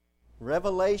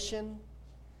Revelation.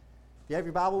 If you have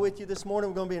your Bible with you this morning,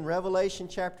 we're going to be in Revelation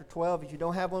chapter 12. If you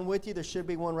don't have one with you, there should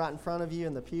be one right in front of you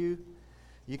in the pew.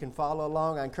 You can follow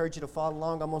along. I encourage you to follow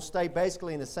along. I'm going to stay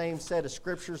basically in the same set of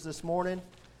scriptures this morning.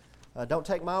 Don't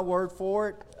take my word for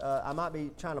it. I might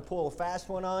be trying to pull a fast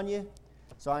one on you.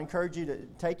 So I encourage you to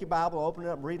take your Bible, open it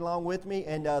up, and read along with me.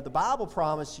 And the Bible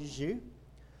promises you,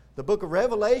 the book of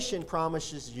Revelation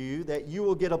promises you that you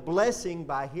will get a blessing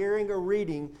by hearing or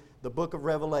reading the book of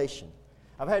Revelation.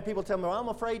 I've had people tell me, well, I'm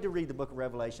afraid to read the book of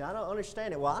Revelation. I don't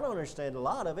understand it. Well, I don't understand a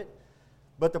lot of it.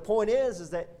 But the point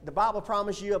is that the Bible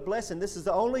promises you a blessing. This is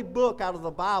the only book out of the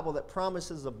Bible that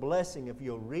promises a blessing if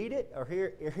you'll read it or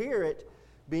hear it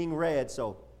being read.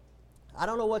 So I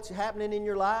don't know what's happening in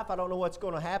your life. I don't know what's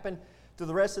going to happen through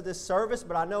the rest of this service,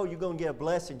 but I know you're going to get a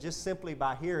blessing just simply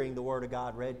by hearing the Word of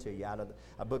God read to you out of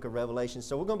the book of Revelation.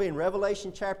 So we're going to be in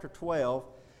Revelation chapter 12.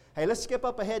 Hey, let's skip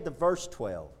up ahead to verse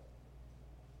 12.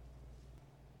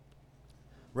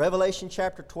 Revelation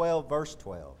chapter 12, verse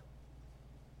 12.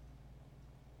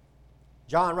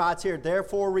 John writes here,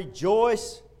 "Therefore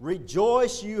rejoice,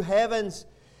 rejoice, you heavens,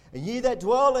 and ye that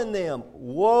dwell in them.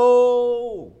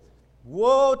 Woe,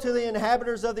 woe to the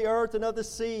inhabitants of the earth and of the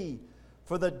sea,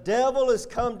 for the devil is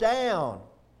come down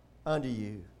unto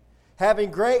you,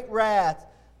 having great wrath,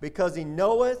 because he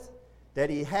knoweth that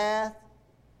he hath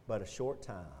but a short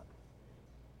time."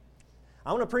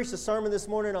 I want to preach a sermon this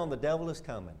morning on the devil is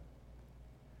coming.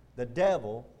 The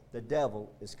devil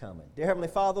is coming. Dear Heavenly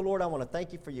Father, Lord, I want to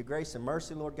thank you for your grace and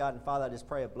mercy, Lord God. And Father, I just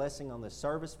pray a blessing on this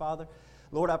service, Father.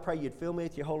 Lord, I pray you'd fill me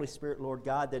with your Holy Spirit, Lord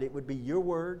God, that it would be your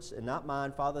words and not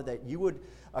mine, Father, that you would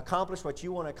accomplish what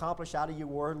you want to accomplish out of your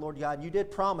word, Lord God. You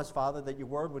did promise, Father, that your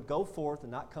word would go forth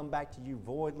and not come back to you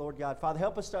void, Lord God. Father,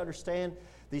 help us to understand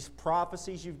these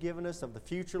prophecies you've given us of the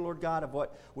future, Lord God, of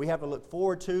what we have to look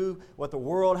forward to, what the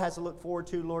world has to look forward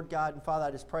to, Lord God. And Father,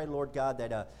 I just pray, Lord God,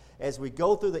 that as we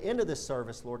go through the end of this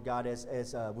service, Lord God, as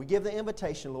we give the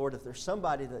invitation, Lord, if there's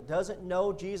somebody that doesn't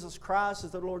know Jesus Christ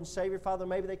as their Lord and Savior, Father,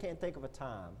 maybe they can't think of a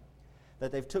time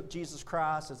that they've took Jesus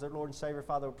Christ as their Lord and Savior.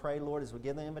 Father, we pray, Lord, as we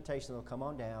give the invitation, they'll come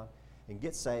on down and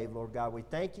get saved, Lord God. We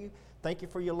thank you. Thank you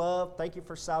for your love. Thank you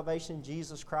for salvation in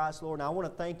Jesus Christ, Lord. And I want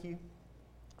to thank you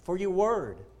for your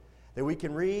word that we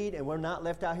can read and we're not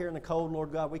left out here in the cold,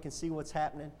 Lord God. We can see what's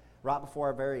happening right before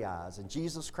our very eyes. In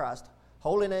Jesus Christ's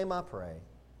holy name I pray.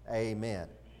 Amen.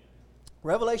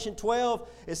 Revelation 12,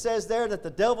 it says there that the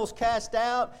devil's cast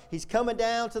out. He's coming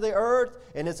down to the earth,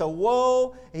 and it's a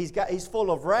woe. He's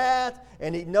full of wrath,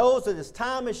 and he knows that his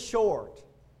time is short.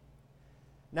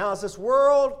 Now, as this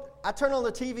world, I turn on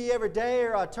the TV every day,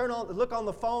 or I look on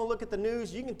the phone, look at the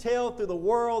news, you can tell through the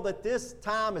world that this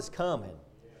time is coming.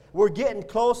 We're getting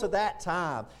close to that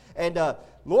time. And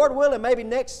Lord willing, maybe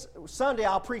next Sunday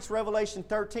I'll preach Revelation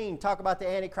 13, talk about the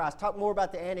Antichrist, talk more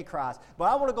about the Antichrist. But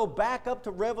I want to go back up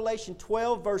to Revelation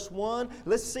 12, verse 1.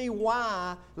 Let's see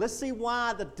why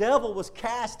the devil was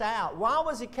cast out. Why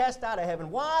was he cast out of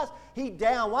heaven? Why is he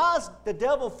down? Why is the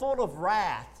devil full of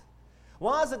wrath?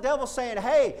 Why is the devil saying,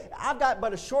 hey, I've got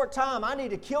but a short time. I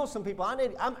need to kill some people.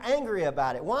 I'm angry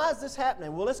about it. Why is this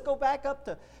happening? Well, let's go back up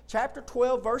to chapter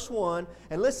 12, verse 1,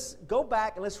 and let's go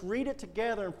back and let's read it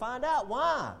together and find out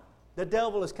why the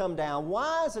devil has come down.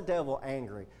 Why is the devil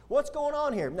angry? What's going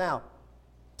on here? Now,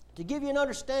 to give you an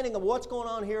understanding of what's going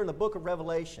on here in the book of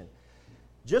Revelation,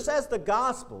 just as the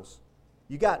Gospels,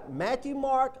 you got Matthew,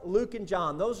 Mark, Luke, and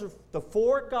John. Those are the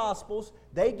four Gospels.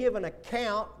 They give an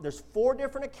account. There's four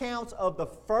different accounts of the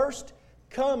first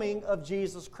coming of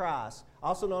Jesus Christ,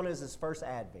 also known as His first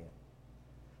advent.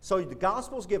 So the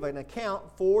Gospels give an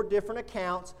account, four different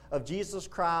accounts of Jesus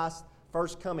Christ's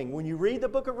first coming. When you read the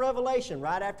book of Revelation,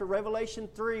 right after Revelation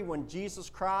 3, when Jesus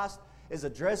Christ is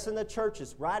addressing the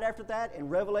churches, right after that in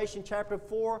Revelation chapter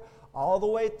 4, all the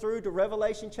way through to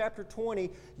Revelation chapter 20,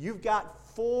 you've got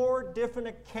four different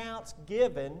accounts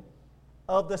given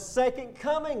of the second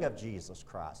coming of Jesus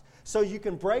Christ. So you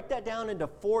can break that down into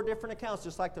four different accounts,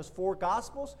 just like those four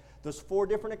Gospels. There's four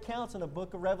different accounts in the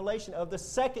book of Revelation of the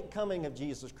second coming of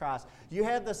Jesus Christ. You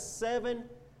have the seven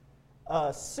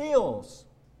seals.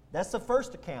 That's the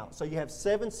first account. So you have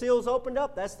seven seals opened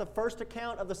up. That's the first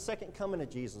account of the second coming of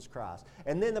Jesus Christ.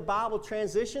 And then the Bible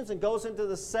transitions and goes into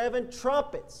the seven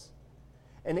trumpets.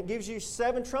 And it gives you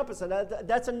seven trumpets. And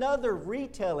that's another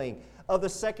retelling of the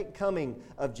second coming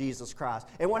of Jesus Christ.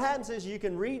 And what happens is you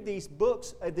can read these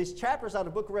books, these chapters out of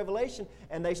the book of Revelation,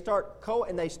 and they start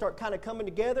kind of coming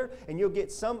together, and you'll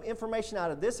get some information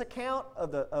out of this account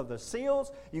of the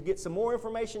seals. You get some more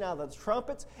information out of the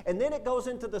trumpets, and then it goes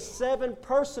into the seven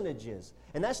personages.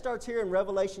 And that starts here in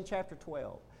Revelation chapter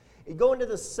 12. You go into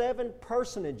the seven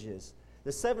personages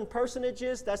The 7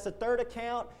 personages, that's the third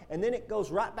account, and then it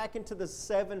goes right back into the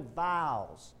 7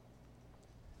 vials.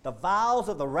 The vials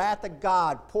of the wrath of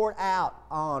God poured out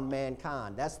on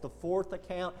mankind. That's the fourth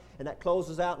account, and that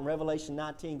closes out in Revelation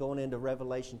 19 going into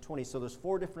Revelation 20. So there's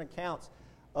 4 different accounts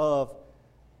of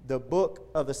the book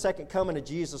of the second coming of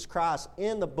Jesus Christ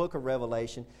in the book of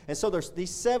Revelation. And so there's these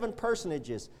 7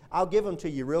 personages. I'll give them to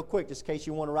you real quick just in case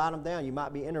you want to write them down. You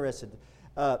might be interested.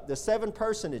 The 7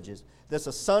 personages. There's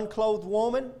a sun-clothed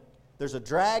woman. There's a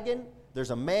dragon. There's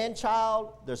a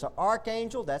man-child. There's an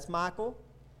archangel. That's Michael.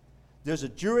 There's a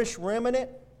Jewish remnant.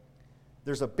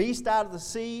 There's a beast out of the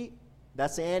sea.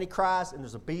 That's the Antichrist. And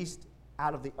there's a beast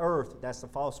out of the earth. That's the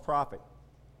false prophet.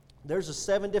 There's the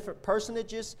 7 different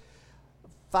personages.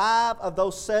 5 of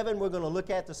those 7 we're going to look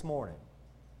at this morning.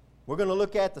 We're going to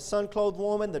look at the sun-clothed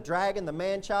woman, the dragon, the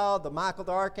man-child, the Michael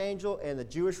the archangel, and the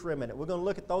Jewish remnant. We're going to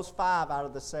look at those 5 out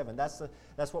of the 7. That's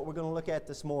what we're going to look at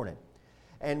this morning.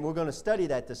 And we're going to study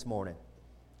that this morning.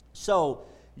 So,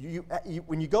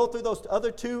 when you go through those other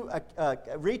 2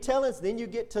 retellings, then you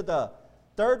get to the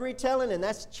third retelling, and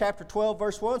that's chapter 12,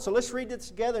 verse 1. So let's read this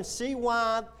together and see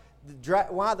why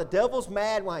the devil's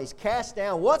mad, why he's cast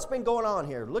down. What's been going on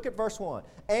here? Look at verse 1.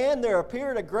 And there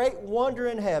appeared a great wonder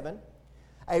in heaven,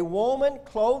 a woman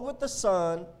clothed with the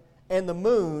sun and the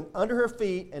moon under her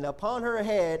feet, and upon her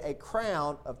head a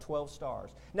crown of 12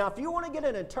 stars. Now, if you want to get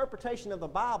an interpretation of the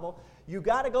Bible, you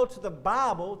got to go to the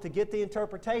Bible to get the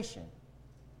interpretation.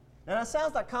 Now, that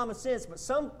sounds like common sense, but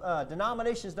some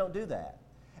denominations don't do that.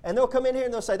 And they'll come in here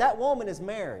and they'll say, that woman is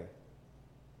Mary.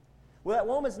 Well, that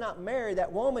woman's not Mary.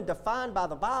 That woman defined by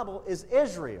the Bible is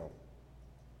Israel.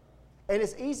 And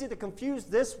it's easy to confuse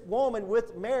this woman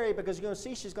with Mary because you're going to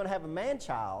see she's going to have a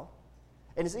man-child.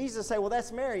 And it's easy to say, well,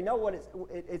 that's Mary. No,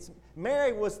 it's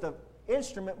Mary was the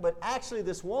instrument, but actually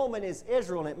this woman is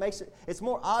Israel, and it's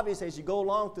more obvious as you go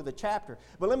along through the chapter.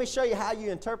 But let me show you how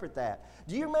you interpret that.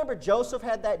 Do you remember Joseph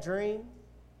had that dream?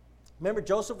 Remember,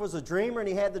 Joseph was a dreamer, and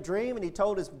he had the dream, and he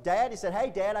told his dad, he said, hey,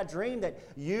 Dad, I dreamed that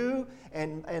you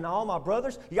and all my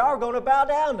brothers, y'all are going to bow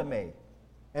down to me.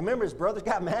 And remember, his brothers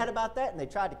got mad about that, and they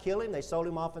tried to kill him. They sold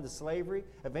him off into slavery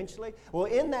eventually. Well,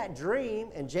 in that dream,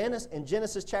 in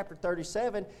Genesis chapter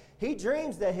 37, he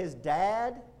dreams that his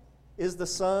dad is the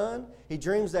sun. He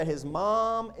dreams that his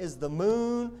mom is the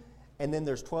moon, and then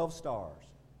there's 12 stars.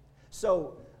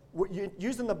 So,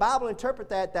 using the Bible to interpret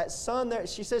that sun there,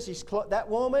 she says that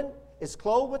woman is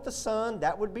clothed with the sun,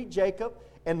 that would be Jacob,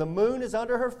 and the moon is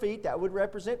under her feet, that would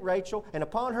represent Rachel, and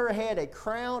upon her head a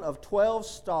crown of 12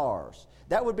 stars.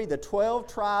 That would be the 12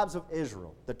 tribes of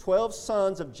Israel, the 12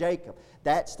 sons of Jacob.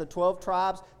 That's the 12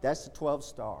 tribes, that's the 12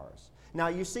 stars. Now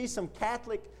you see some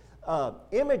Catholic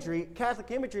imagery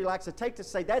likes to take to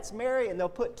say that's Mary, and they'll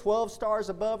put 12 stars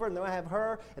above her, and they'll have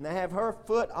her, and they have her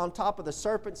foot on top of the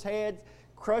serpent's head,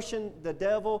 crushing the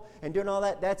devil and doing all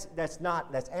that. That's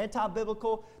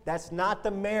anti-biblical. That's not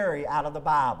the Mary out of the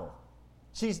Bible.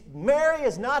 Mary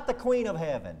is not the Queen of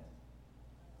Heaven.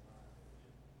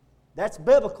 That's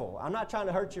biblical. I'm not trying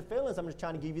to hurt your feelings. I'm just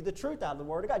trying to give you the truth out of the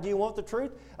Word of God. Do you want the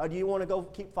truth, or do you want to go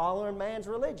keep following man's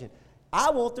religion? I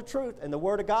want the truth, and the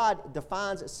Word of God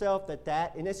defines itself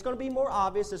that, and it's going to be more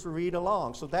obvious as we read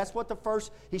along. So that's what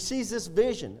he sees this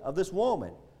vision of this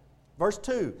woman. Verse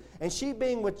 2, and she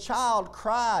being with child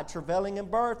cried, travailing in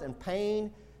birth, and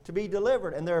pain to be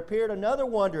delivered. And there appeared another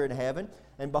wonder in heaven,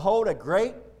 and behold, a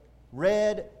great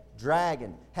red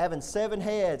dragon, having 7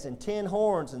 heads and 10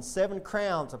 horns and 7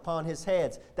 crowns upon his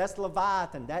heads. That's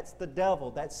Leviathan, that's the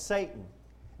devil, that's Satan.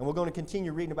 And we're going to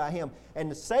continue reading about him.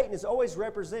 And Satan is always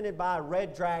represented by a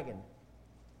red dragon.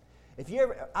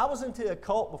 I was into the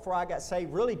occult before I got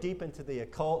saved, really deep into the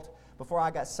occult, before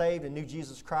I got saved and knew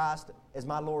Jesus Christ as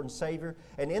my Lord and Savior.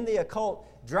 And in the occult,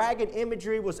 dragon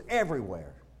imagery was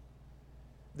everywhere.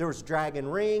 There was dragon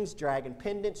rings, dragon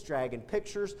pendants, dragon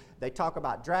pictures. They talk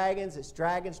about dragons. It's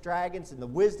dragons, and the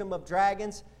wisdom of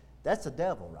dragons. That's the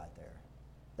devil right there.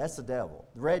 That's the devil,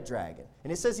 the red dragon.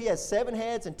 And it says he has 7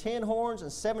 heads and 10 horns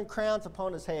and 7 crowns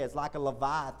upon his heads, like a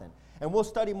Leviathan. And we'll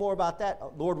study more about that,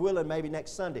 Lord willing, maybe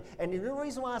next Sunday. And the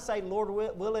reason why I say Lord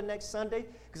willing next Sunday,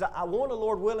 because I want to,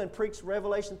 Lord willing, preach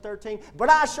Revelation 13, but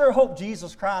I sure hope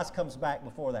Jesus Christ comes back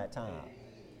before that time.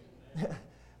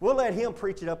 We'll let him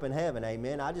preach it up in heaven,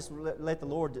 amen. I just let the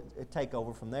Lord take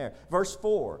over from there. Verse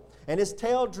 4, and his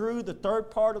tail drew the third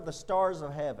part of the stars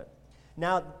of heaven.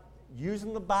 Now,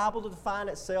 using the Bible to define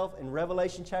itself in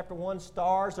Revelation chapter 1,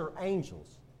 stars are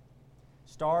angels.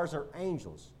 Stars are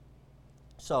angels.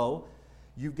 So,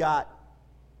 you've got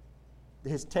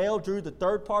his tail drew the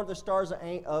third part of the stars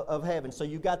of heaven. So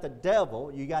you got the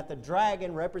devil, you got the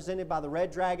dragon represented by the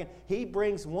red dragon. He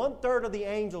brings 1/3 of the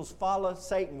angels follow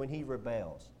Satan when he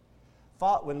rebels.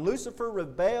 When Lucifer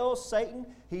rebels, Satan,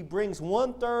 he brings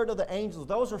 1/3 of the angels.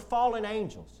 Those are fallen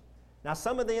angels. Now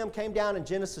some of them came down in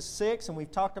Genesis 6, and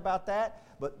we've talked about that,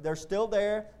 but they're still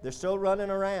there. They're still running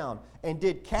around. And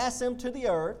did cast them to the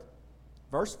earth.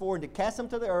 Verse 4, and to cast them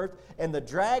to the earth, and the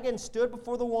dragon stood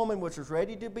before the woman which was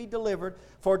ready to be delivered,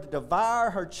 for to devour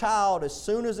her child as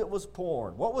soon as it was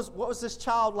born. What was this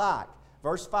child like?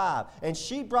 Verse 5, and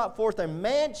she brought forth a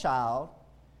man-child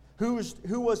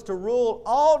who was to rule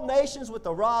all nations with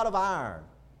a rod of iron.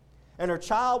 And her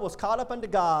child was caught up unto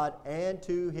God and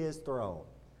to his throne.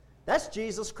 That's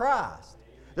Jesus Christ.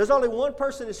 There's only one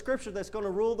person in Scripture that's going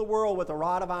to rule the world with a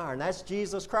rod of iron. That's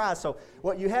Jesus Christ. So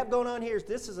what you have going on here is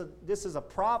this is a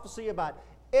prophecy about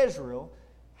Israel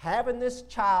having this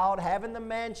child, having the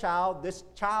man-child, this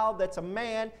child that's a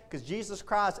man, because Jesus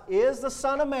Christ is the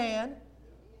Son of Man,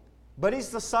 but He's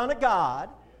the Son of God.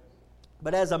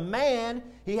 But as a man,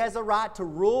 He has a right to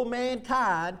rule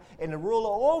mankind and to rule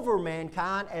over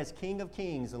mankind as King of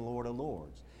Kings and Lord of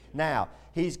Lords. Now,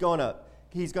 He's going to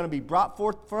be brought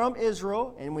forth from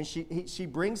Israel, and when she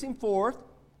brings him forth,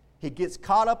 he gets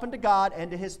caught up into God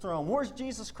and to his throne. Where's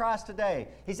Jesus Christ today?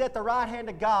 He's at the right hand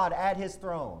of God at his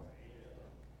throne.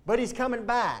 But he's coming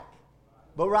back.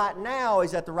 But right now,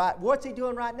 he's at the right... What's he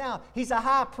doing right now? He's a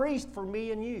high priest for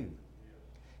me and you.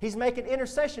 He's making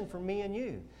intercession for me and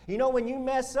you. You know, when you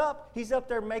mess up, he's up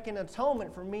there making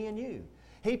atonement for me and you.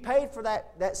 He paid for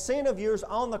that sin of yours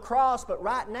on the cross, but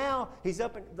right now, He's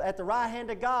up at the right hand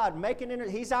of God,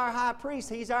 He's our high priest,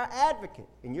 He's our advocate.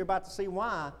 And you're about to see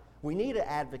why we need an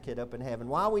advocate up in heaven,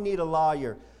 why we need a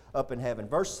lawyer up in heaven.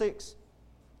 Verse 6.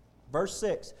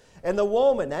 And the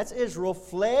woman, that's Israel,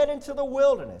 fled into the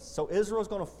wilderness. So Israel's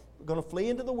going to flee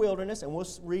into the wilderness, and we'll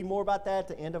read more about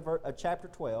that at the end of chapter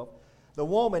 12. The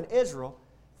woman, Israel,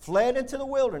 fled into the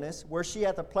wilderness, where she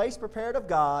hath a place prepared of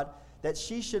God, that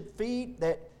she should feed,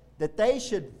 that they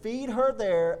should feed her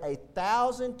there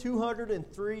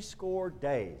 1,260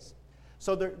 days.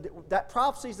 So that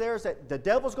prophecy there is that the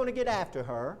devil's going to get after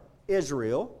her,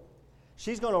 Israel.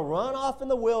 She's going to run off in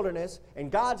the wilderness,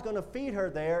 and God's going to feed her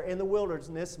there in the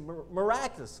wilderness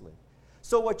miraculously.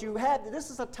 So what you had, this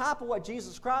is a type of what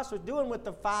Jesus Christ was doing with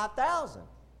the 5,000.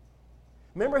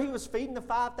 Remember, He was feeding the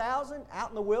 5,000 out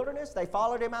in the wilderness? They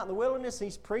followed Him out in the wilderness.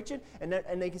 He's preaching,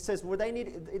 and He says, well,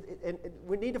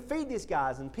 we need to feed these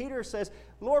guys. And Peter says,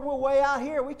 Lord, we're way out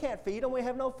here. We can't feed them. We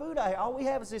have no food out here. All we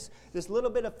have is this little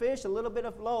bit of fish, a little bit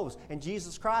of loaves. And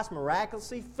Jesus Christ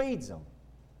miraculously feeds them.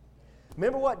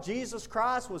 Remember what Jesus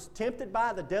Christ was tempted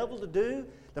by the devil to do?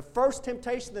 The first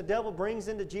temptation the devil brings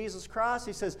into Jesus Christ,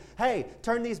 he says, hey,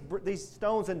 turn these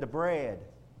stones into bread.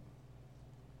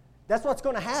 That's what's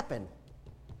going to happen.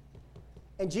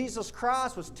 And Jesus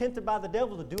Christ was tempted by the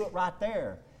devil to do it right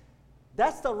there.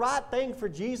 That's the right thing for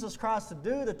Jesus Christ to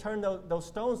do, to turn those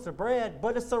stones to bread,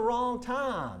 but it's the wrong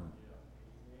time.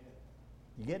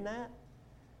 You getting that?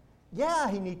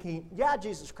 Yeah,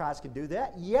 Jesus Christ can do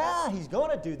that. Yeah, He's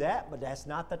going to do that, but that's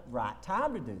not the right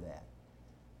time to do that.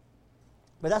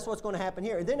 But that's what's going to happen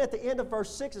here. And then at the end of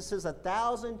verse 6, it says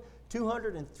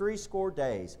 1,260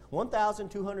 days.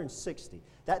 1,260.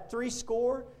 That 60,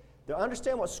 to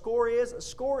understand what score is, a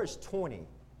score is 20.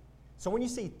 So when you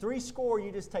see 60,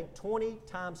 you just take 20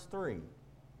 times 3.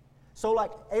 So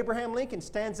like Abraham Lincoln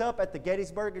stands up at the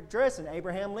Gettysburg Address, and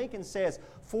Abraham Lincoln says,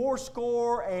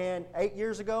 8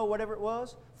 years ago, whatever it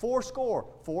was, 4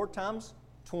 times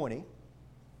 20,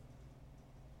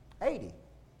 80.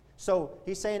 So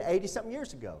he's saying 80-something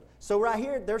years ago. So right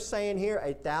here, they're saying here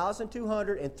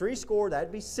 1,260,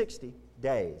 that'd be 60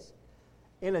 days.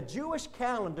 In a Jewish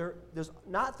calendar, there's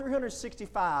not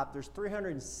 365, there's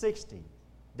 360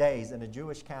 days in a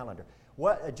Jewish calendar.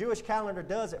 What a Jewish calendar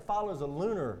does, it follows a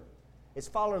lunar. It's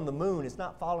following the moon. It's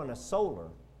not following a solar.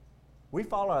 We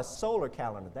follow a solar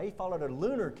calendar. They followed a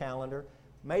lunar calendar.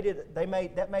 That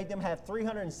made them have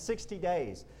 360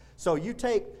 days. So you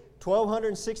take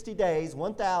 1,260 days,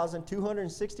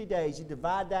 1,260 days, you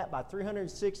divide that by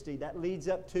 360, that leads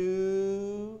up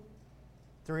to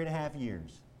 3.5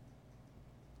 years.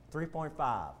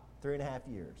 3.5, 3.5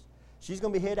 years. She's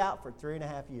going to be hid out for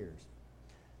 3.5 years.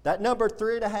 That number,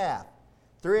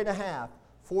 3.5,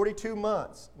 42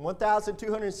 months,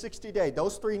 1,260 days,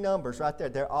 those three numbers right there,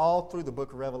 they're all through the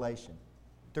book of Revelation.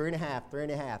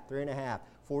 3.5,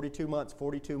 42 months,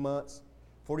 42 months.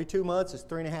 42 months is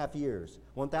 3.5 years.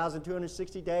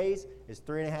 1,260 days is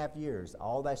 3.5 years.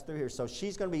 All that's through here. So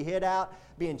she's going to be hid out,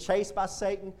 being chased by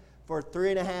Satan for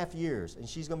 3.5 years, and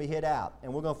she's going to be hid out.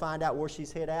 And we're going to find out where she's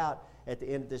hid out at the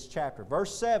end of this chapter.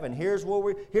 Verse 7, here's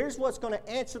what's going to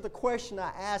answer the question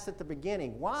I asked at the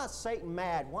beginning. Why is Satan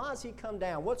mad? Why has he come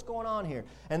down? What's going on here?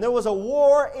 And there was a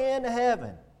war in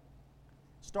heaven.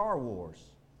 Star Wars.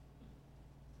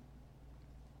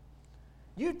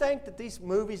 You think that these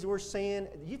movies we're seeing,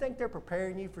 you think they're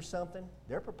preparing you for something?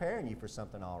 They're preparing you for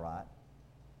something, all right.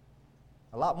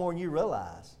 A lot more than you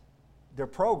realize. They're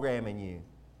programming you.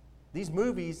 These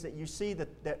movies that you see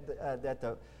that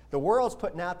the world's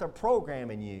putting out, they're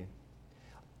programming you.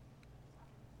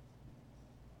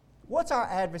 What's our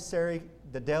adversary,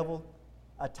 the devil,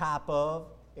 a type of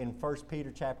in 1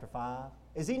 Peter chapter 5?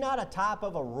 Is he not a type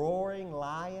of a roaring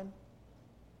lion?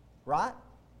 Right?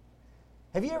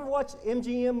 Have you ever watched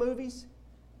MGM movies?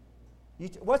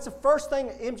 What's the first thing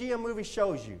an MGM movie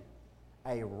shows you?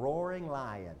 A roaring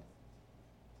lion.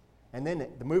 And then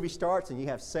the movie starts and you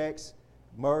have sex,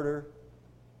 murder.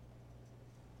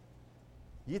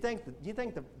 You think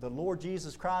the Lord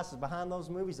Jesus Christ is behind those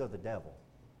movies, or the devil?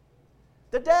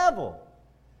 The devil!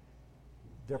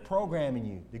 They're programming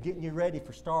you. They're getting you ready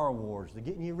for Star Wars. They're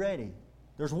getting you ready.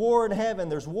 There's war in heaven.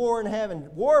 There's war in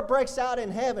heaven. War breaks out in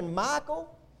heaven.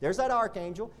 Michael, there's that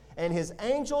archangel, and his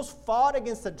angels fought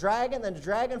against the dragon, and the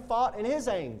dragon fought and his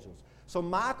angels. So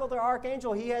Michael, the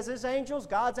archangel, he has his angels,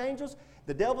 God's angels.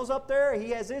 The devil's up there,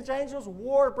 he has his angels.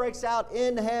 War breaks out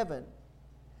in heaven.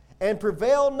 And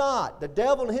prevailed not. The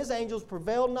devil and his angels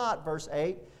prevailed not, verse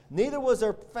 8. Neither was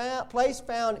there place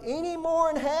found any more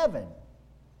in heaven.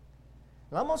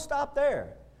 And I'm going to stop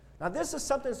there. Now, this is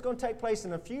something that's going to take place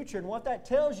in the future, and what that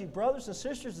tells you, brothers and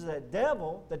sisters, is that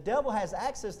the devil has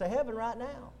access to heaven right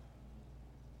now.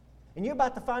 And you're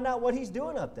about to find out what he's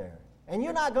doing up there. And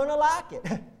you're not going to like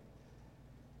it.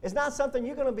 It's not something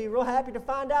you're going to be real happy to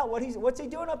find out. What's he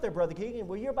doing up there, Brother Keegan?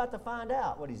 Well, you're about to find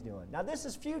out what he's doing. Now, this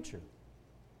is future.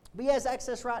 But he has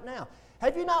access right now.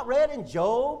 Have you not read in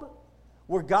Job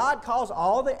where God calls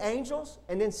all the angels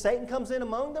and then Satan comes in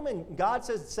among them and God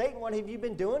says, Satan, what have you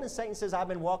been doing? And Satan says, I've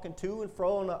been walking to and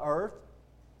fro on the earth.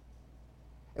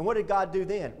 And what did God do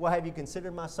then? Well, have you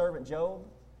considered my servant Job?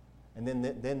 And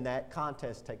then that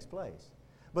contest takes place.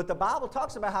 But the Bible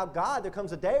talks about how there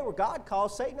comes a day where God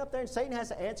calls Satan up there and Satan has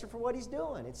to answer for what he's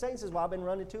doing. And Satan says, well, I've been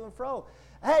running to and fro.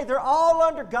 Hey, they're all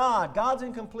under God. God's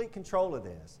in complete control of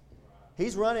this.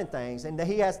 He's running things, and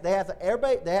they have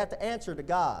to answer to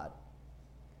God.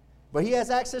 But he has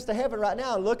access to heaven right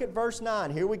now. Look at verse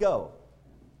 9. Here we go.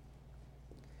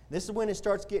 This is when it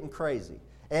starts getting crazy.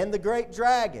 And the great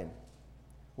dragon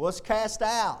was cast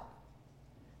out,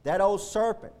 that old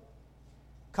serpent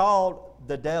called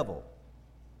the devil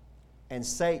and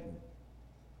Satan,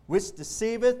 which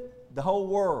deceiveth the whole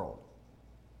world.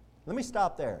 Let me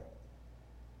stop there.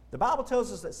 The Bible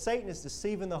tells us that Satan is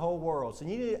deceiving the whole world. So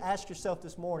you need to ask yourself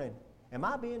this morning, am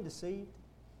I being deceived?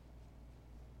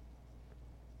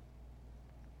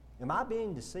 Am I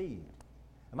being deceived?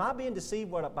 Am I being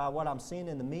deceived by what I'm seeing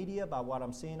in the media, by what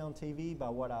I'm seeing on TV, by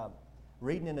what I'm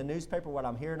reading in the newspaper, what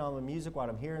I'm hearing on the music, what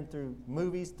I'm hearing through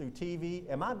movies, through TV?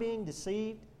 Am I being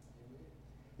deceived?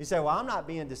 You say, well, I'm not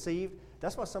being deceived.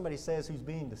 That's what somebody says who's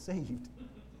being deceived.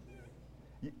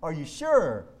 Are you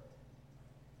sure?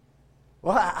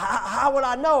 Well, how would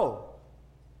I know?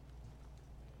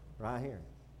 Right here.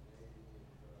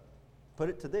 Put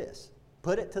it to this.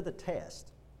 Put it to the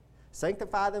test.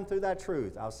 Sanctify them through thy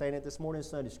truth. I was saying it this morning in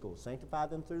Sunday school. Sanctify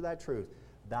them through thy truth.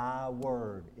 Thy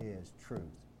word is truth.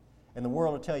 And the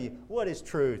world will tell you, what is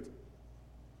truth?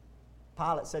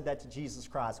 Pilate said that to Jesus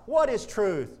Christ. What is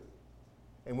truth?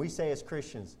 And we say as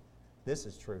Christians, this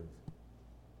is truth.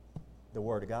 The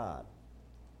Word of God.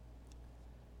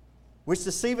 Which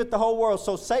deceiveth the whole world.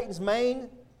 So Satan's main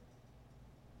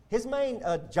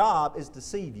job is to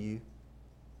deceive you.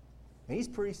 And he's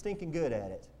pretty stinking good at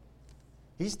it.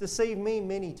 He's deceived me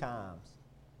many times.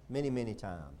 Many, many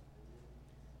times.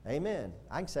 Amen.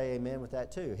 I can say amen with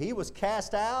that too. He was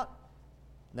cast out.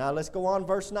 Now let's go on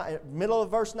verse 9, middle of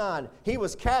verse 9. He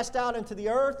was cast out into the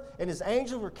earth, and his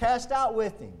angels were cast out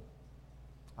with him.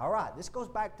 All right, this goes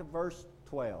back to verse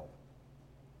 12.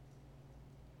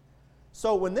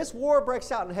 So when this war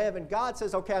breaks out in heaven, God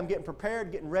says, okay, I'm getting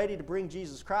prepared, getting ready to bring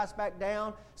Jesus Christ back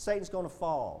down. Satan's going to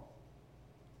fall.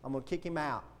 I'm going to kick him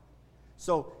out.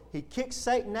 So he kicks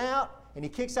Satan out, and he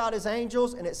kicks out his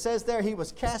angels, and it says there he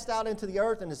was cast out into the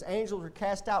earth, and his angels were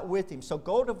cast out with him. So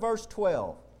go to verse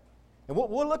 12. And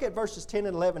we'll look at verses 10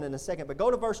 and 11 in a second, but go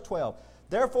to verse 12.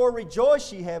 Therefore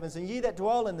rejoice, ye heavens, and ye that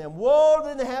dwell in them. Woe to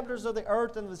the inhabitants of the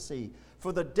earth and the sea,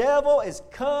 for the devil is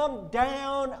come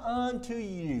down unto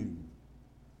you.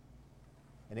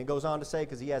 And it goes on to say,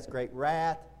 because he has great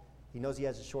wrath, he knows he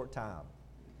has a short time.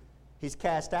 He's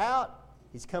cast out.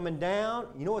 He's coming down.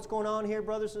 You know what's going on here,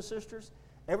 brothers and sisters?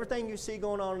 Everything you see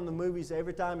going on in the movies,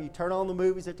 every time you turn on the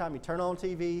movies, every time you turn on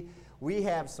TV, we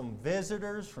have some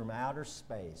visitors from outer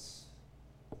space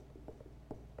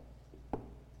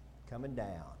coming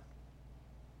down.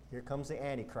 Here comes the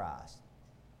Antichrist.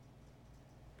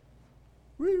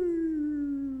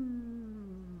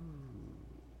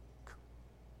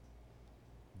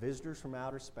 Visitors from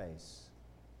outer space.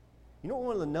 You know,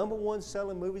 one of the number one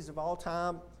selling movies of all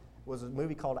time was a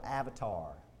movie called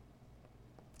Avatar.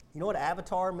 You know what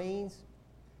Avatar means?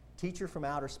 Teacher from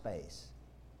outer space.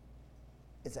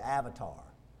 It's an avatar.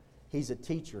 He's a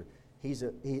teacher.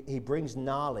 He brings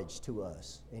knowledge to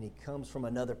us, and he comes from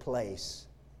another place.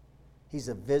 He's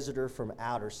a visitor from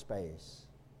outer space.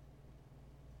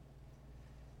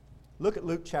 Look at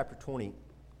Luke chapter 20.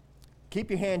 Keep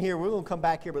your hand here. We're going to come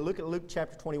back here, but look at Luke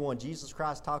chapter 21. Jesus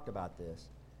Christ talked about this.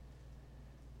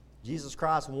 Jesus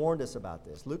Christ warned us about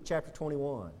this. Luke chapter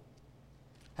 21.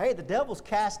 Hey, the devil's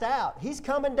cast out. He's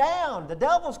coming down. The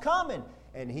devil's coming.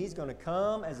 And he's going to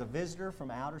come as a visitor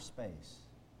from outer space.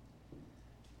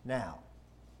 Now,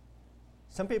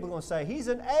 some people are going to say, he's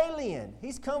an alien.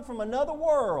 He's come from another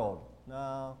world.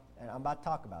 No, and I'm about to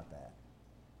talk about that.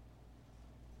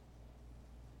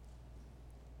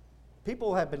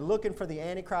 People have been looking for the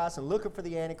Antichrist and looking for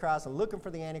the Antichrist and looking for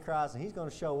the Antichrist, and he's going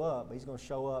to show up. He's going to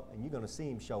show up, and you're going to see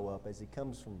him show up as he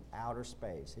comes from outer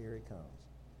space. Here he comes.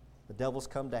 The devil's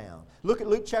come down. Look at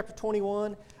Luke chapter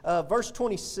 21, verse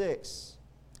 26.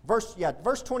 Verse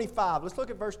 25. Let's look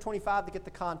at verse 25 to get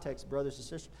the context, brothers and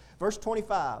sisters. Verse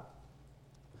 25.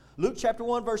 Luke chapter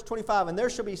 1, verse 25. And there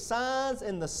shall be signs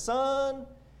in the sun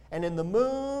and in the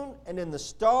moon and in the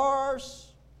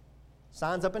stars.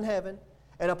 Signs up in heaven.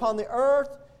 And upon the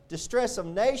earth, distress of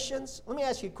nations. Let me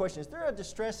ask you a question. Is there a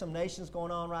distress of nations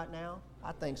going on right now?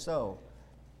 I think so.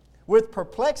 With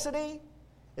perplexity.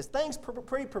 Is things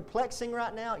pretty perplexing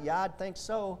right now? Yeah, I think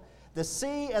so. The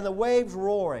sea and the waves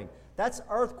roaring. That's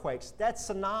earthquakes. That's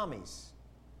tsunamis.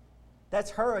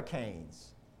 That's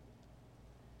hurricanes.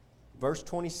 Verse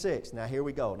 26. Now here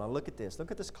we go. Now look at this. Look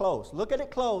at this close. Look at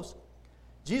it close.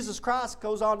 Jesus Christ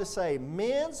goes on to say,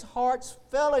 men's hearts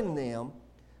failing them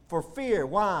for fear.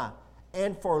 Why?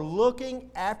 And for looking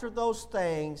after those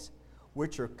things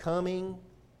which are coming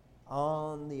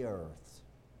on the earth.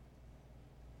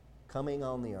 Coming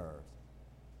on the earth.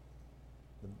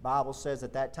 The Bible says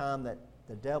at that time that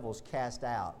the devil's cast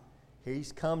out.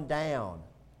 He's come down.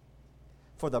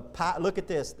 Look at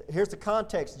this. Here's the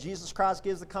context. Jesus Christ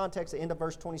gives the context at the end of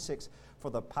verse 26. For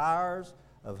the powers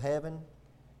of heaven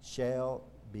shall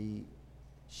be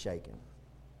shaken.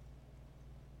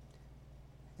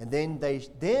 And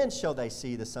then shall they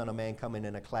see the Son of Man coming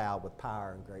in a cloud with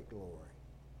power and great glory.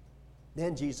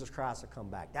 Then Jesus Christ will come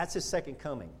back. That's his second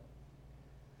coming.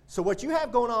 So what you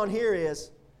have going on here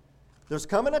is there's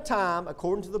coming a time,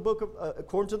 according to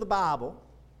the Bible,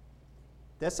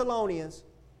 Thessalonians,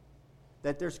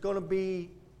 that there's going to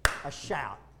be a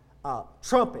shout, a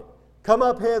trumpet, come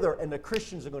up hither, and the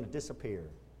Christians are going to disappear.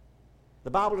 The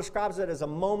Bible describes it as a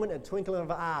moment and twinkling of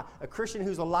an eye. A Christian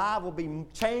who's alive will be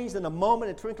changed in a moment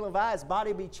and twinkling of an eye. His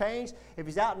body will be changed. If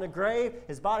he's out in the grave,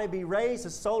 his body will be raised.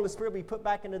 His soul and spirit will be put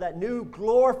back into that new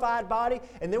glorified body.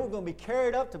 And then we're going to be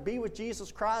carried up to be with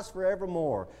Jesus Christ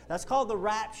forevermore. That's called the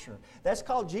rapture. That's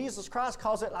called, Jesus Christ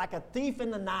calls it like a thief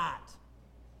in the night.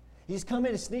 He's come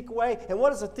in and sneak away. And what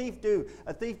does a thief do?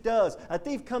 A thief does. A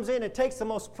thief comes in and takes the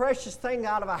most precious thing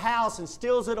out of a house and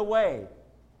steals it away.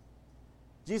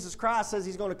 Jesus Christ says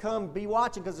he's going to come be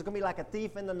watching because it's going to be like a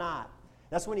thief in the night.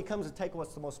 That's when he comes to take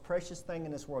what's the most precious thing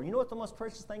in this world. You know what the most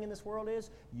precious thing in this world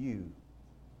is? You.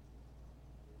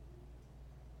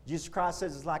 Jesus Christ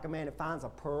says it's like a man that finds a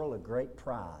pearl of great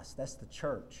price. That's the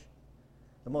church.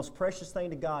 The most precious thing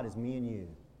to God is me and you.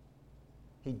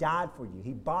 He died for you.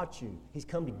 He bought you. He's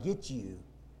come to get you.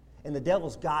 And the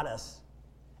devil's got us.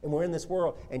 And we're in this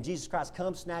world. And Jesus Christ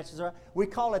comes, snatches us. We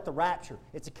call it the rapture.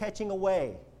 It's a catching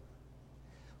away.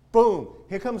 Boom.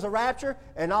 Here comes the rapture.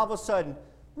 And all of a sudden,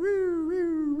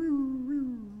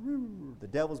 the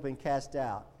devil's been cast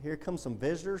out. Here comes some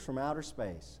visitors from outer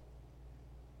space.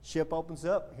 Ship opens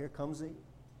up. Here comes he.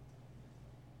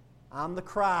 I'm the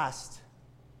Christ.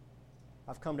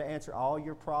 I've come to answer all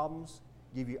your problems.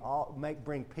 Give you all,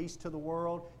 bring peace to the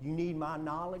world. You need my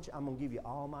knowledge. I'm going to give you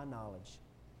all my knowledge.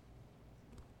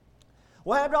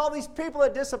 What happened to all these people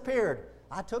that disappeared?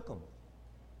 I took them.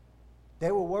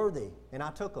 They were worthy, and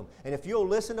I took them. And if you'll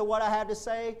listen to what I have to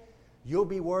say, you'll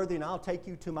be worthy, and I'll take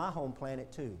you to my home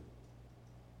planet too.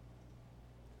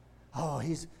 Oh,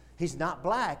 he's not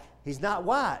black. He's not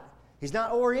white. He's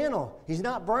not Oriental. He's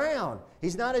not brown.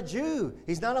 He's not a Jew.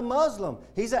 He's not a Muslim.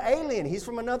 He's an alien. He's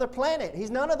from another planet.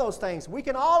 He's none of those things. We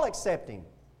can all accept him.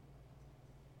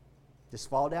 Just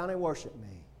fall down and worship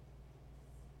me.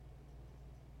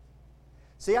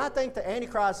 See, I think the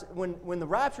Antichrist, when the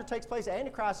rapture takes place, the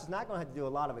Antichrist is not going to have to do a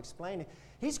lot of explaining.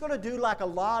 He's going to do like a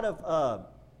lot of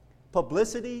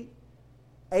publicity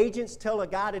agents tell a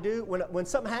guy to do. When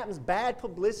something happens, bad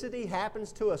publicity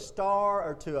happens to a star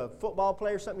or to a football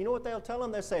player or something, you know what they'll tell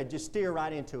them? They'll say, just steer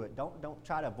right into it. Don't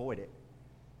try to avoid it.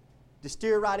 Just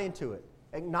steer right into it.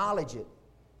 Acknowledge it.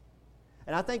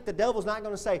 And I think the devil's not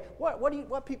going to say,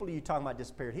 what people are you talking about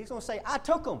disappeared? He's going to say, I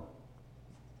took them.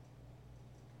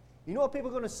 You know what people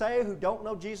are going to say who don't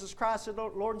know Jesus Christ as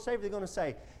Lord and Savior? They're going to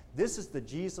say, this is the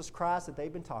Jesus Christ that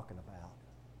they've been talking about.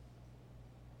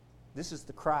 This is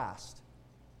the Christ.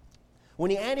 When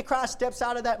the Antichrist steps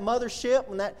out of that mothership,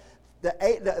 when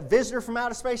the visitor from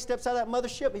outer space steps out of that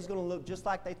mothership, he's going to look just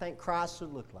like they think Christ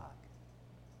should look like.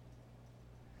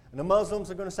 And the Muslims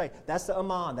are going to say, that's the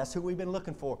Imam, that's who we've been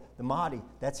looking for. The Mahdi,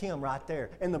 that's him right there.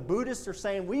 And the Buddhists are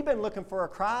saying, we've been looking for a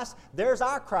Christ, there's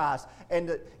our Christ. And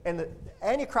the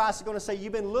Antichrist is going to say,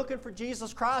 you've been looking for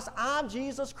Jesus Christ, I'm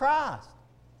Jesus Christ.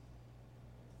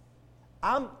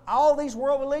 All these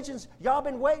world religions, y'all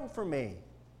been waiting for me.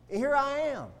 And here I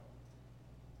am.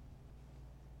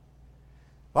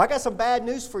 Well, I got some bad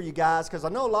news for you guys, because I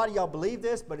know a lot of y'all believe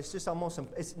this, but it's just almost,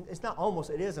 it's not almost,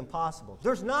 it is impossible.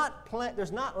 There's not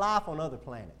life on other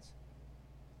planets.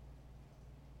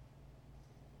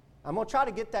 I'm going to try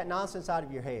to get that nonsense out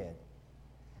of your head.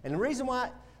 And the reason why,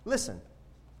 listen,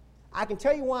 I can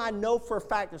tell you why I know for a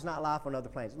fact there's not life on other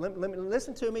planets.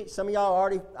 Listen to me. Some of y'all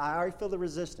I already feel the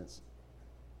resistance.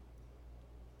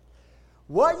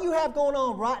 What you have going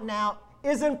on right now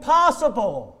is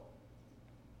impossible.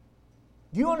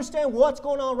 Do you understand what's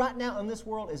going on right now in this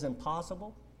world is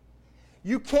impossible?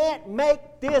 You can't make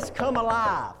this come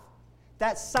alive.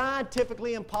 That's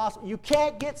scientifically impossible. You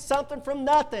can't get something from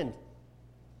nothing.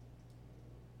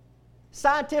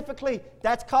 Scientifically,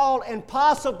 that's called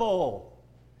impossible.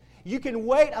 You can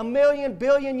wait 1,000,000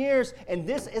 billion years, and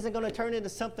this isn't going to turn into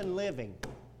something living.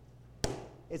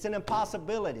 It's an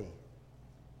impossibility.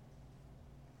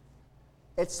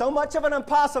 It's so much of an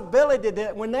impossibility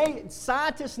that when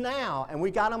scientists now, and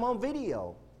we got them on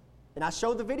video, and I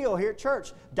showed the video here at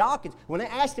church, Dawkins, when they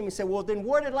asked him, he said, well, then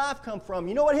where did life come from?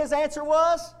 You know what his answer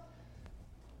was?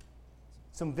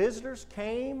 Some visitors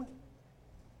came,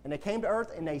 and they came to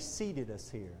Earth, and they seeded us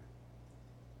here.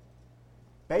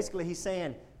 Basically, he's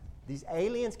saying, these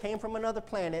aliens came from another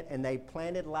planet, and they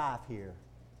planted life here.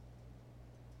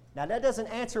 Now, that doesn't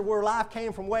answer where life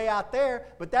came from way out there,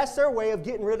 but that's their way of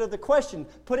getting rid of the question.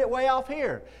 Put it way off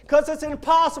here. Because it's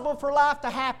impossible for life to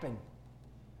happen.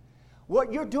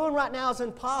 What you're doing right now is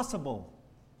impossible.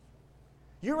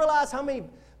 You realize how many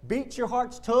beats your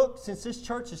hearts took since this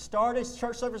church has started,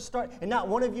 church service started, and not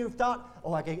one of you have thought,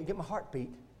 oh, I can get my heart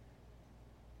beat.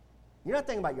 You're not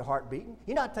thinking about your heart beating.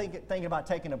 You're not thinking about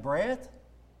taking a breath.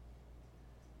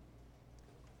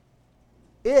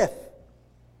 If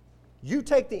you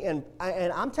take and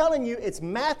I'm telling you, it's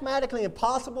mathematically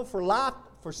impossible for life,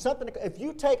 for something to, if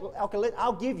you take, okay,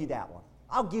 I'll give you that one.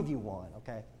 I'll give you one,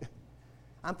 okay?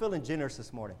 I'm feeling generous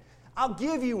this morning. I'll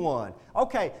give you one.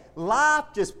 Okay, life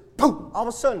just, boom, all of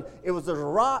a sudden, there's a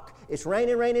rock, it's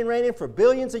raining for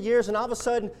billions of years, and all of a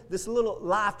sudden, this little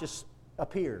life just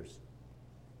appears.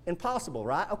 Impossible,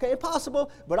 right? Okay, impossible,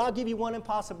 but I'll give you one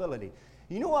impossibility.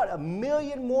 You know what?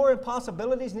 1,000,000 more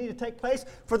impossibilities need to take place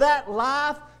for that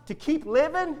life to keep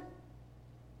living?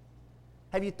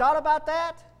 Have you thought about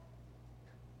that?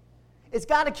 It's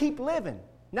got to keep living.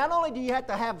 Not only do you have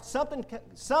to have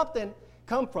something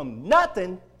come from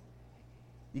nothing,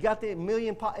 you got the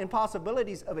 1,000,000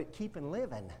 impossibilities of it keeping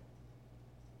living.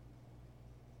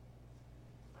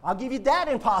 I'll give you that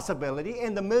impossibility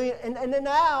and the million, and then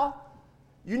now,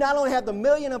 you not only have the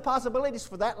 1,000,000 impossibilities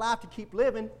for that life to keep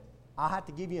living, I'll have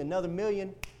to give you another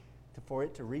 1,000,000 for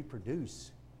it to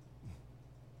reproduce.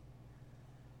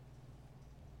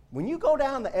 When you go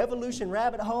down the evolution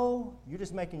rabbit hole, you're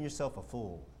just making yourself a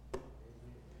fool.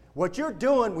 What you're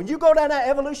doing, when you go down that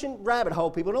evolution rabbit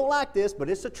hole, people don't like this, but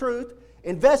it's the truth.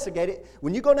 Investigate it.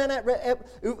 When you go down that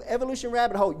evolution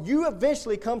rabbit hole, you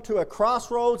eventually come to a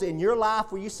crossroads in your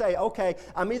life where you say, okay,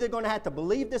 I'm either going to have to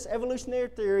believe this evolutionary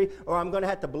theory or I'm going to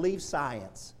have to believe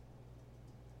science.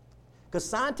 Because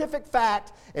scientific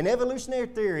fact and evolutionary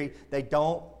theory, they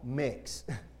don't mix.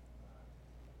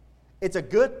 It's a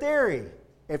good theory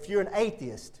if you're an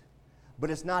atheist, but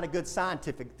it's not a good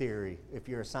scientific theory if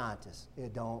you're a scientist.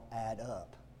 It don't add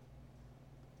up.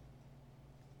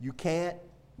 You can't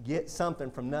get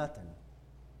something from nothing.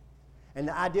 And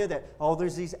the idea that, oh,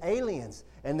 there's these aliens,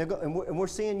 and we're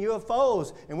seeing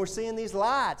UFOs, and we're seeing these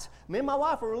lights. Me and my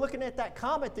wife were looking at that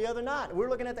comet the other night. We were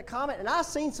looking at the comet, and I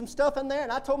seen some stuff in there,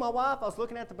 and I told my wife, I was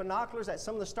looking at the binoculars at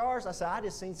some of the stars. I said, I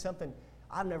just seen something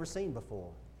I've never seen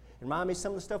before. It reminded me of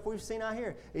some of the stuff we've seen out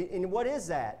here. And what is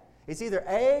that? It's either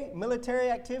A, military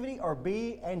activity, or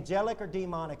B, angelic or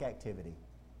demonic activity.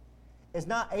 It's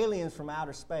not aliens from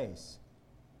outer space.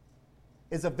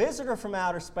 It's a visitor from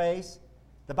outer space.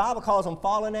 The Bible calls them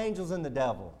fallen angels and the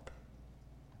devil.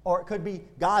 Or it could be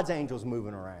God's angels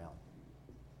moving around.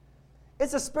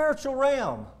 It's a spiritual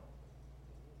realm.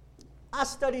 I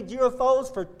studied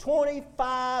UFOs for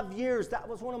 25 years. That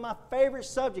was one of my favorite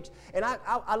subjects. And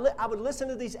I would listen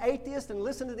to these atheists and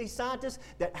listen to these scientists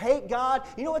that hate God.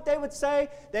 You know what they would say?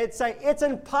 They'd say, it's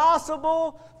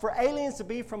impossible for aliens to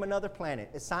be from another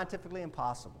planet. It's scientifically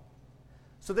impossible.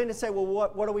 So then they say, well,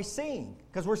 what are we seeing?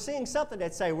 Because we're seeing something.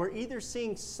 They'd say, we're either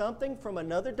seeing something from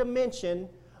another dimension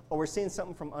or we're seeing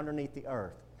something from underneath the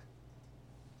earth.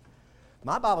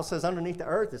 My Bible says underneath the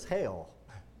earth is hell.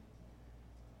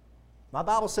 My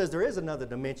Bible says there is another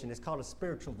dimension. It's called a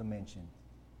spiritual dimension.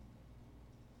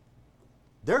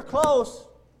 They're close,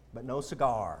 but no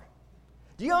cigar.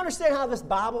 Do you understand how this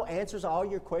Bible answers all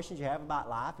your questions you have about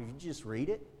life if you just read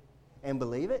it and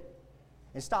believe it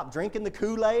and stop drinking the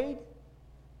Kool-Aid?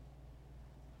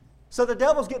 So the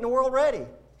devil's getting the world ready.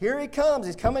 Here he comes.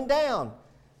 He's coming down.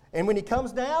 And when he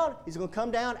comes down, he's going to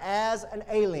come down as an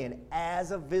alien,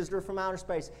 as a visitor from outer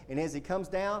space. And as he comes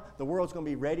down, the world's going to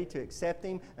be ready to accept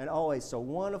him. And oh, he's so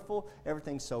wonderful.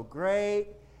 Everything's so great.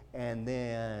 And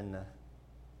then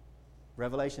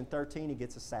Revelation 13, he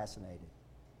gets assassinated.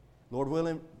 Lord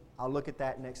willing, I'll look at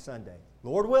that next Sunday.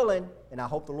 Lord willing, and I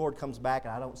hope the Lord comes back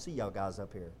and I don't see y'all guys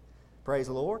up here. Praise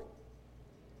the Lord.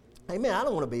 Amen. I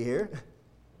don't want to be here.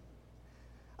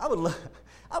 I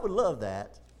would love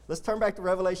that. Let's turn back to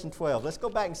Revelation 12. Let's go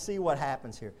back and see what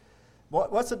happens here.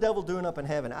 What's the devil doing up in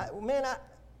heaven? I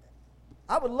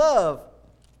would love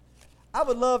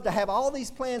to have all these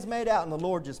plans made out and the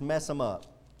Lord just mess them up.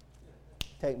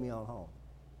 Take me on home.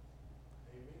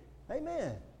 Amen.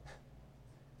 Amen.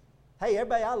 Hey,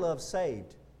 everybody I love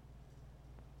saved.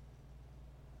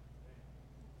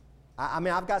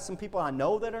 I've got some people I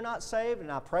know that are not saved,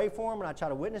 and I pray for them, and I try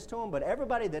to witness to them, but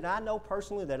everybody that I know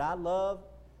personally that I love,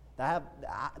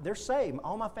 they're saved.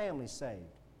 All my family's saved.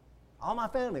 All my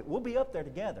family, we'll be up there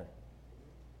together.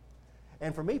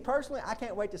 And for me personally, I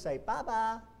can't wait to say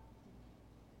bye-bye.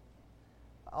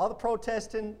 All the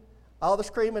protesting, all the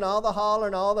screaming, all the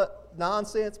hollering, all the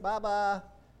nonsense, bye-bye.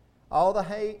 All the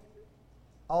hate,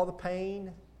 all the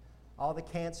pain, all the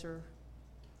cancer,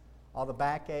 all the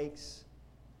backaches,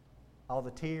 all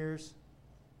the tears,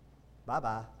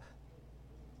 bye-bye.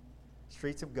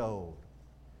 Streets of gold.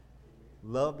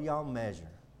 Love beyond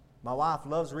measure. My wife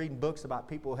loves reading books about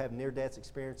people who have near-death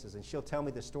experiences, and she'll tell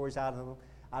me the stories out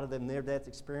of them near-death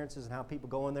experiences and how people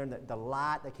go in there and the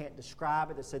light, they can't describe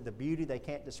it. They said the beauty, they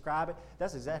can't describe it.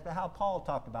 That's exactly how Paul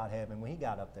talked about heaven when he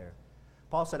got up there.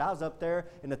 Paul said, I was up there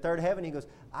in the third heaven. He goes,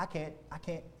 I can't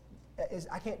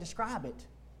describe it.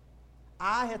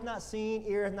 Eye hath not seen,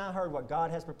 ear hath not heard what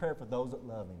God has prepared for those that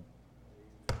love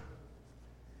him.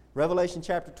 Revelation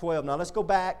chapter 12. Now let's go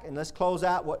back and let's close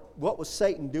out what was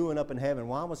Satan doing up in heaven.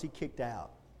 Why was he kicked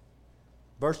out?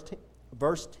 Verse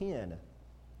 10.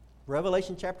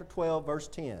 Revelation chapter 12, verse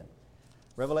 10.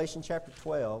 Revelation chapter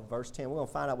 12, verse 10. We're going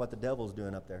to find out what the devil's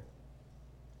doing up there.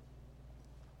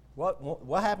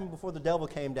 What happened before the devil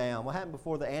came down? What happened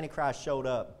before the Antichrist showed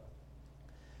up?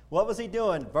 What was he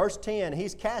doing? Verse 10,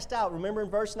 he's cast out. Remember in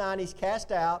verse 9, he's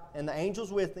cast out, and the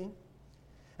angels with him.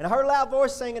 And I heard a loud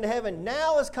voice saying in heaven,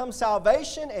 now has come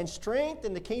salvation and strength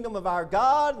in the kingdom of our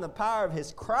God and the power of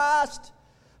his Christ.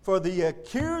 For the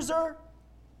accuser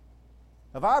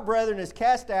of our brethren is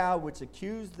cast out, which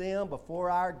accused them before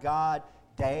our God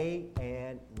day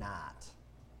and night.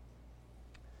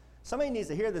 Somebody needs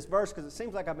to hear this verse because it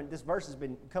seems like this verse has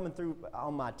been coming through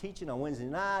on my teaching on Wednesday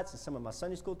nights and some of my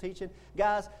Sunday school teaching.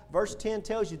 Guys, verse 10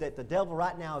 tells you that the devil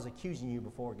right now is accusing you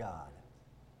before God.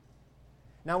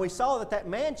 Now we saw that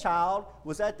man-child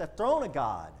was at the throne of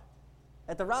God,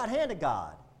 at the right hand of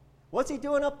God. What's he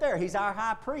doing up there? He's our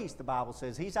high priest, the Bible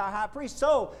says. He's our high priest.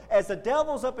 So, as the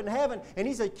devil's up in heaven and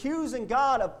he's accusing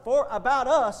God about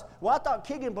us, well, I thought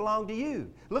Keegan belonged to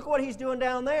you. Look what he's doing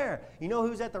down there. You know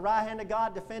who's at the right hand of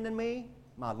God defending me?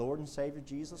 My Lord and Savior,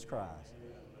 Jesus Christ.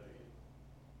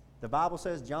 The Bible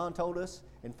says, John told us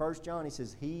in 1 John, he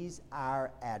says, he's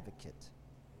our advocate.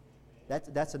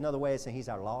 That's another way of saying he's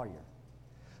our lawyer.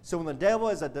 So when the devil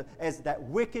is as that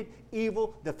wicked,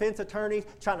 evil defense attorney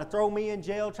trying to throw me in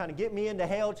jail, trying to get me into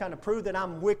hell, trying to prove that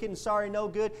I'm wicked and sorry, no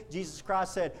good, Jesus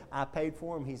Christ said, I paid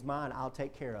for him. He's mine. I'll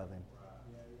take care of him.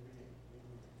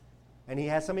 And he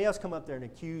has somebody else come up there and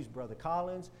accuse Brother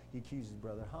Collins. He accuses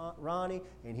Brother Ronnie.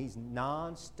 And he's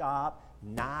nonstop,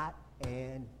 night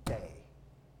and day.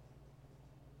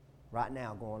 Right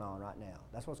now, going on right now.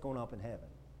 That's what's going on up in heaven.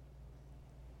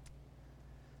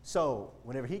 So,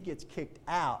 whenever he gets kicked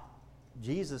out,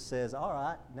 Jesus says, all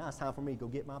right, now it's time for me to go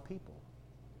get my people.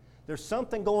 There's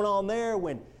something going on there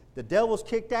when the devil's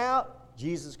kicked out,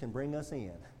 Jesus can bring us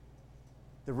in.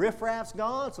 The riffraff's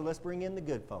gone, so let's bring in the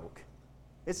good folk.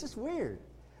 It's just weird.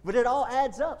 But it all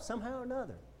adds up somehow or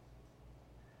another.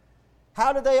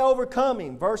 How did they overcome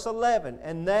him? Verse 11,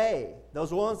 and they,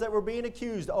 those ones that were being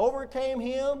accused, overcame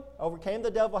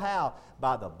the devil how?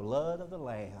 By the blood of the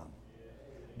Lamb.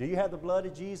 Do you have the blood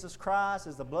of Jesus Christ?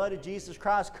 Is the blood of Jesus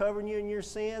Christ covering you in your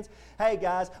sins? Hey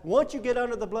guys, once you get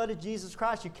under the blood of Jesus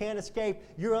Christ, you can't escape.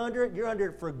 You're under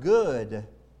it for good.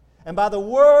 And by the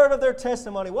word of their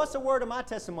testimony, what's the word of my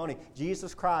testimony?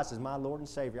 Jesus Christ is my Lord and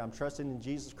Savior. I'm trusting in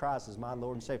Jesus Christ as my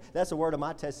Lord and Savior. That's the word of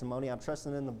my testimony. I'm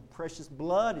trusting in the precious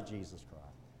blood of Jesus Christ.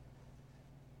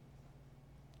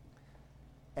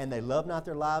 And they love not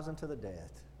their lives unto the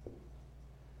death.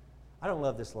 I don't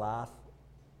love this life.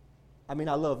 I mean,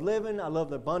 I love living. I love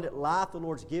the abundant life the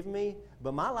Lord's given me.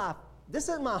 But my life, this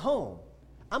isn't my home.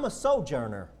 I'm a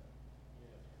sojourner.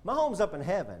 My home's up in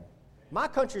heaven. My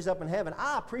country's up in heaven.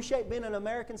 I appreciate being an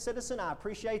American citizen. I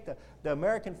appreciate the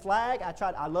American flag.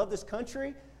 I love this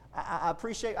country. I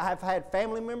appreciate, I have had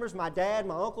family members. My dad,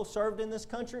 my uncle served in this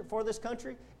country, for this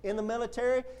country, in the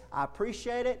military. I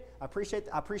appreciate it. I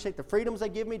appreciate the freedoms they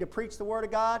give me to preach the Word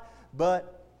of God.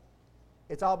 But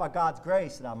it's all by God's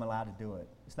grace that I'm allowed to do it.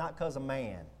 It's not because of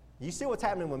man. You see what's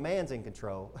happening when man's in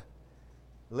control.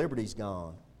 Liberty's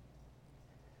gone.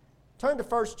 Turn to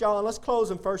 1 John. Let's close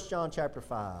in 1 John chapter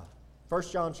 5. 1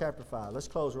 John chapter 5. Let's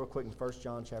close real quick in 1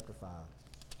 John chapter 5.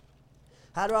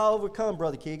 How do I overcome,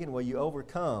 Brother Keegan? Well, you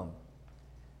overcome,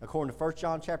 according to 1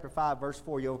 John chapter 5, verse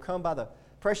 4, you overcome by the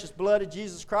precious blood of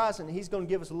Jesus Christ, and he's going to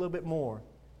give us a little bit more.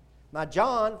 Now,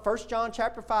 1 John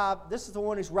chapter 5, this is the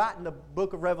one who's writing the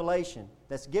book of Revelation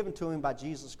that's given to him by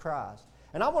Jesus Christ.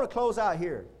 And I want to close out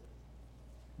here.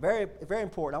 Very, very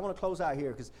important. I want to close out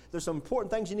here because there's some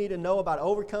important things you need to know about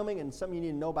overcoming and something you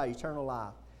need to know about eternal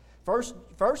life. 1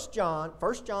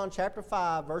 John chapter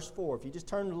 5, verse 4. If you just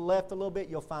turn to the left a little bit,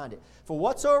 you'll find it. For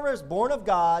whatsoever is born of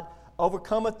God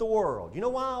overcometh the world. You know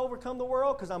why I overcome the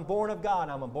world? Because I'm born of God.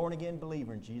 I'm a born-again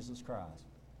believer in Jesus Christ.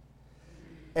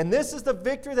 And this is the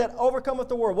victory that overcometh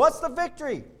the world. What's the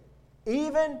victory?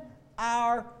 Even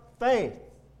our faith.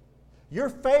 Your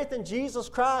faith in Jesus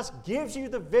Christ gives you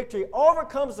the victory,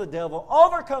 overcomes the devil,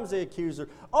 overcomes the accuser,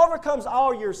 overcomes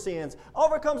all your sins,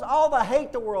 overcomes all the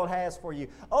hate the world has for you,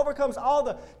 overcomes all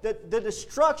the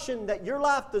destruction that your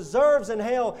life deserves in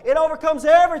hell. It overcomes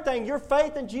everything. Your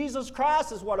faith in Jesus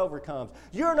Christ is what overcomes.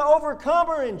 You're an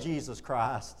overcomer in Jesus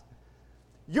Christ.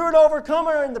 You're an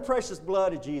overcomer in the precious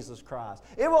blood of Jesus Christ.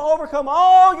 It will overcome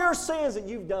all your sins that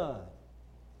you've done.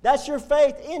 That's your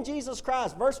faith in Jesus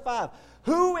Christ. Verse 5.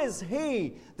 Who is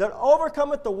he that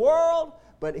overcometh the world,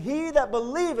 but he that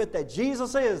believeth that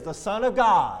Jesus is the Son of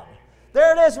God?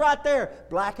 There it is right there,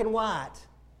 black and white.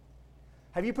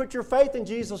 Have you put your faith in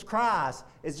Jesus Christ?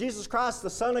 Is Jesus Christ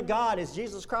the Son of God? Is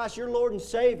Jesus Christ your Lord and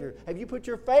Savior? Have you put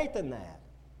your faith in that?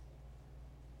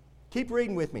 Keep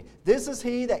reading with me. This is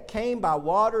he that came by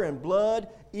water and blood,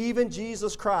 even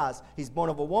Jesus Christ. He's born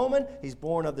of a woman. He's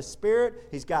born of the Spirit.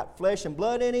 He's got flesh and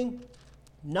blood in him.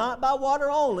 Not by water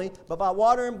only, but by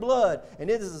water and blood. And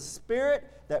it is the Spirit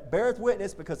that beareth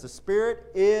witness, because the Spirit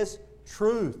is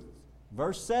truth.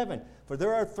 Verse 7. For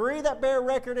there are three that bear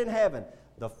record in heaven: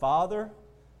 the Father,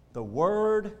 the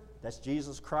Word, that's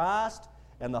Jesus Christ,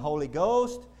 and the Holy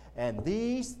Ghost. And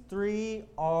these three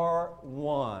are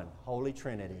one. Holy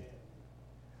Trinity.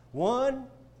 1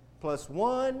 plus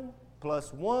 1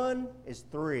 plus 1 is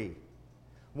 3.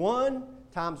 1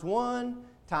 times 1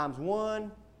 times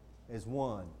 1 is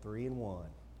 1. 3 and 1.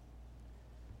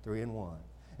 3 and 1.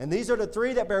 And these are the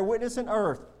three that bear witness in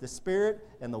earth: the Spirit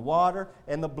and the water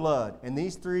and the blood. And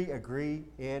these three agree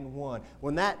in one.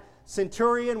 When that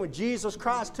centurion, when Jesus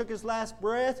Christ took his last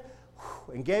breath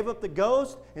and gave up the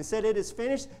ghost and said, "It is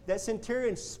finished," that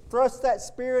centurion thrust that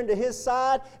spear into his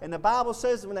side. And the Bible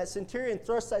says when that centurion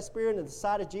thrust that spear into the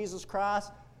side of Jesus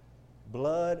Christ,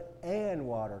 blood and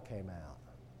water came out.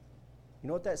 You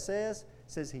know what that says?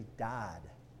 It says he died.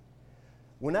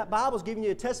 When that Bible's giving you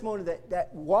a testimony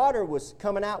that water was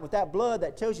coming out with that blood,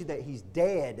 that tells you that he's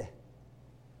dead.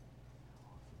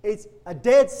 It's a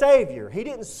dead Savior. He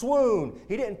didn't swoon.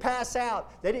 He didn't pass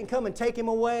out. They didn't come and take him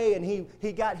away and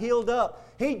he got healed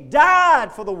up. He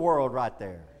died for the world right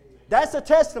there. That's the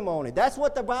testimony. That's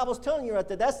what the Bible's telling you right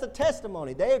there. That's the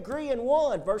testimony. They agree in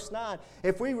one. Verse 9,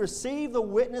 if we receive the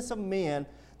witness of men,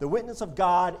 the witness of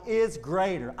God is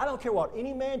greater. I don't care what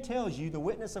any man tells you, the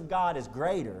witness of God is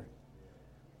greater.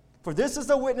 For this is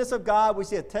the witness of God which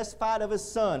he hath testified of his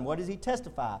Son. What does he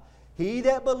testify? He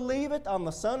that believeth on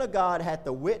the Son of God hath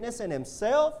the witness in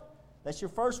himself. That's your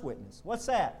first witness. What's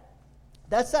that?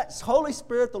 That's that Holy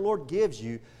Spirit the Lord gives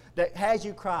you that has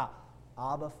you cry,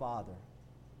 Abba, Father.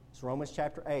 It's Romans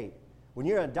chapter 8. When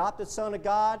you're an adopted son of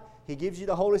God, He gives you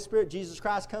the Holy Spirit. Jesus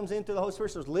Christ comes in through the Holy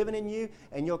Spirit, so it's living in you,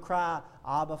 and you'll cry,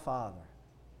 Abba, Father.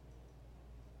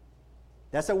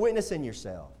 That's a witness in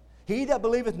yourself. He that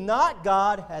believeth not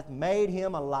God hath made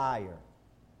him a liar.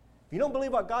 If you don't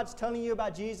believe what God's telling you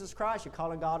about Jesus Christ, you're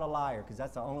calling God a liar, because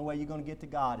that's the only way you're going to get to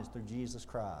God is through Jesus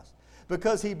Christ.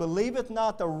 Because he believeth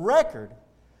not the record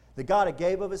that God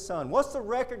gave of His Son. What's the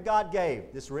record God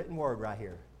gave? This written word right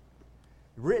here.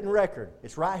 Written record.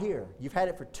 It's right here. You've had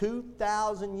it for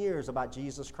 2,000 years about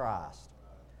Jesus Christ.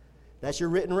 That's your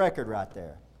written record right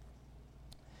there.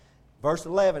 Verse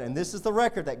 11, and this is the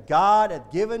record that God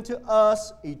hath given to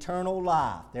us eternal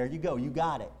life. There you go. You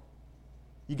got it.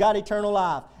 You got eternal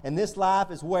life. And this life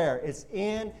is where? It's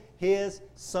in His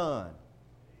Son.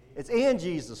 It's in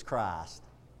Jesus Christ.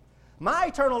 My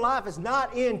eternal life is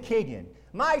not in Keegan.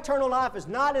 My eternal life is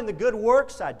not in the good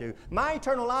works I do. My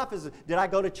eternal life is, did I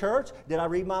go to church? Did I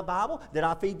read my Bible? Did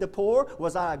I feed the poor?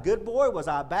 Was I a good boy? Was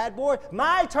I a bad boy?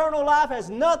 My eternal life has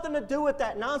nothing to do with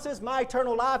that nonsense. My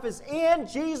eternal life is in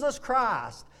Jesus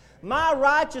Christ. My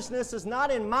righteousness is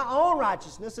not in my own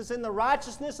righteousness. It's in the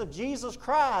righteousness of Jesus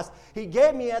Christ. He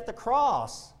gave me at the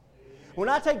cross. When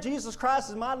I take Jesus Christ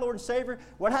as my Lord and Savior,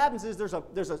 what happens is there's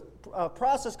a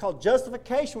process called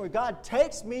justification where God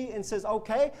takes me and says,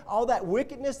 okay, all that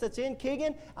wickedness that's in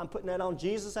Keegan, I'm putting that on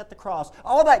Jesus at the cross.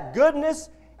 All that goodness,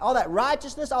 all that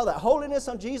righteousness, all that holiness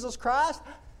on Jesus Christ,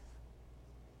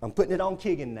 I'm putting it on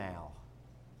Keegan now.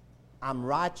 I'm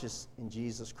righteous in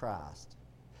Jesus Christ.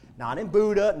 Not in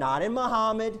Buddha, not in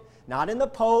Muhammad, not in the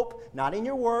Pope, not in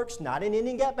your works, not in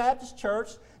Indian Gap Baptist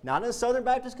Church, not in the Southern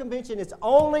Baptist Convention. It's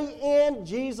only in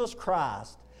Jesus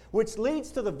Christ. Which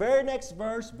leads to the very next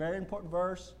verse, very important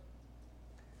verse.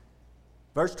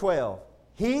 Verse 12.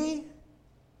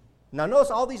 Now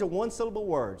notice all these are one-syllable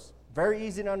words. Very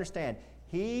easy to understand.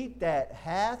 He that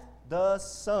hath the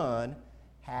Son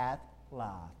hath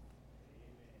life.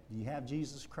 Do you have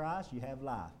Jesus Christ? You have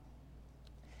life.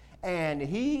 And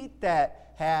he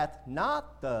that hath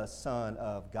not the Son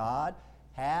of God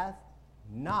hath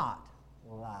not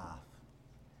life.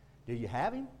 Do you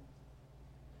have Him?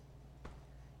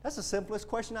 That's the simplest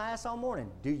question I asked all morning.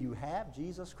 Do you have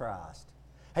Jesus Christ?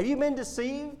 Have you been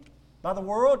deceived by the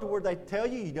world to where they tell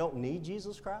you you don't need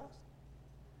Jesus Christ?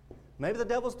 Maybe the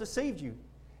devil's deceived you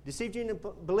into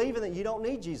believing that you don't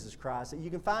need Jesus Christ, that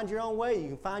you can find your own way, you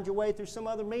can find your way through some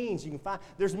other means,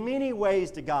 there's many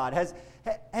ways to God.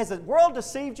 Has the world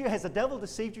deceived you? Has the devil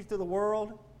deceived you through the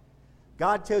world?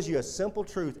 God tells you a simple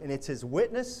truth, and it's His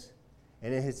witness,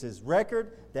 and it's His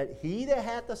record, that he that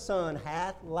hath the Son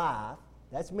hath life.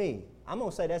 That's me. I'm going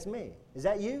to say that's me. Is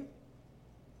that you?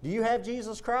 Do you have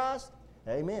Jesus Christ?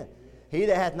 Amen. He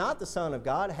that hath not the Son of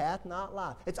God hath not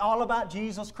life. It's all about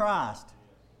Jesus Christ.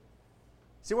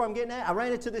 See where I'm getting at? I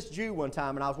ran into this Jew one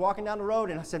time, and I was walking down the road,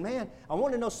 and I said, man, I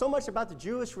want to know so much about the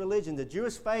Jewish religion, the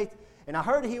Jewish faith, and I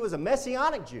heard he was a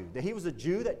Messianic Jew, that he was a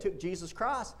Jew that took Jesus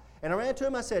Christ. And I ran to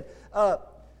him, I said,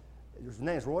 his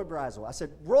name is Roy Brazel. I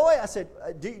said, Roy,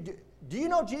 do you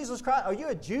know Jesus Christ? Are you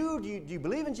a Jew? Do you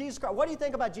believe in Jesus Christ? What do you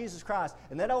think about Jesus Christ?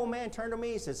 And that old man turned to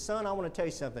me and said, son, I want to tell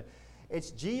you something. It's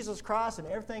Jesus Christ, and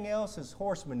everything else is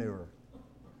horse manure.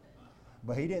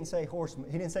 But he didn't say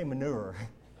manure.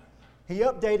 He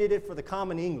updated it for the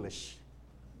common English.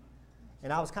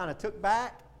 And I was kind of took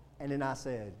back, and then I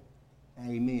said,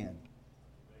 amen.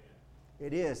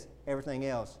 It is. Everything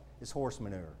else is horse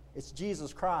manure. It's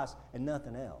Jesus Christ and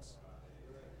nothing else.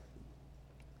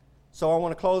 So I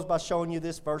want to close by showing you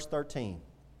this, verse 13.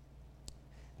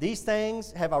 These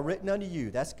things have I written unto you.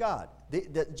 That's God.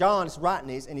 John is writing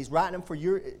these, and he's writing them for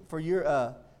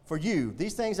you.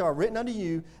 These things are written unto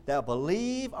you that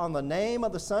believe on the name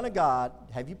of the Son of God.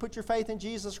 Have you put your faith in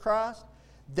Jesus Christ?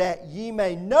 That ye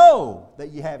may know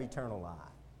that ye have eternal life.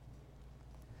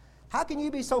 How can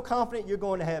you be so confident you're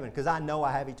going to heaven? Because I know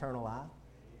I have eternal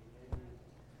life.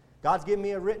 God's given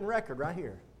me a written record right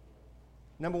here.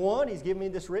 Number one, He's given me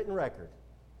this written record.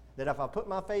 That if I put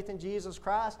my faith in Jesus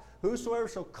Christ, whosoever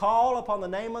shall call upon the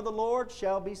name of the Lord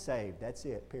shall be saved. That's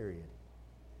it, period.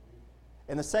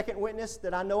 And the second witness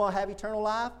that I know I have eternal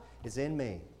life is in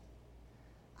me.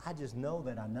 I just know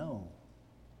that I know.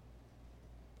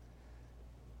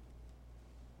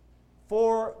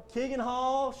 For Keegan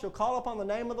Hall shall call upon the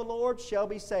name of the Lord, shall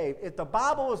be saved. If the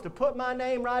Bible was to put my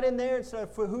name right in there instead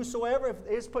of for whosoever, if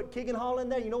it's put Keegan Hall in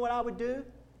there, you know what I would do?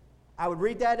 I would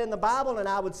read that in the Bible and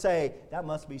I would say, that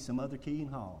must be some other Keegan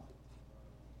Hall.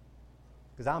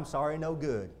 Because I'm sorry, no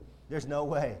good. There's no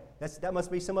way. That must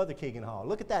be some other Keegan Hall.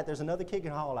 Look at that. There's another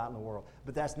Keegan Hall out in the world.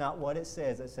 But that's not what it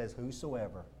says. It says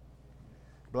whosoever.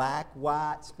 Black,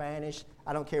 white, Spanish,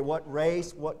 I don't care what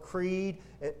race, what creed,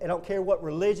 I don't care what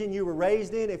religion you were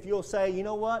raised in. If you'll say, you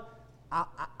know what,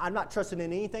 I'm not trusting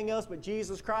in anything else but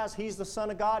Jesus Christ. He's the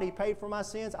Son of God. He paid for my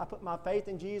sins. I put my faith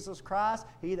in Jesus Christ.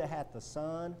 He that hath the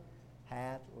Son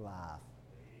hath life.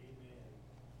 Amen.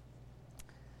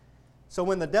 So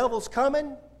when the devil's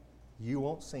coming, you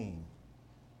won't see him.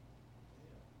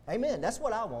 Amen. That's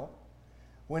what I want.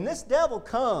 When this devil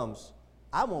comes,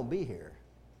 I won't be here.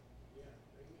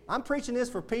 I'm preaching this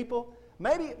for people.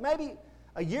 Maybe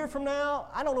a year from now,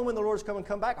 I don't know when the Lord's coming to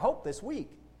come back. I hope this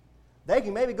week. They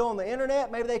can maybe go on the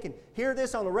internet. Maybe they can hear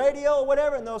this on the radio or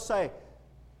whatever, and they'll say,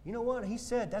 you know what? He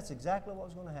said that's exactly what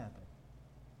was going to happen.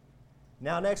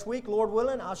 Now next week, Lord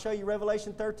willing, I'll show you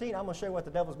Revelation 13. I'm going to show you what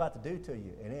the devil's about to do to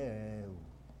you. And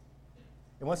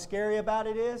what's scary about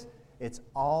it is, it's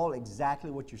all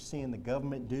exactly what you're seeing the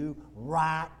government do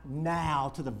right now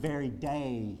to the very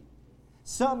day.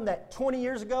 Something that 20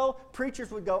 years ago, preachers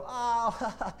would go,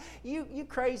 oh, you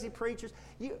crazy preachers.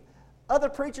 Other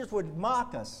preachers would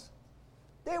mock us.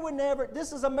 They would never,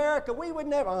 this is America, we would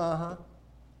never,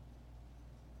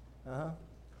 a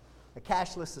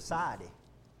cashless society.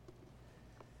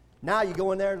 Now you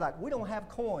go in there like, we don't have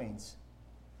coins.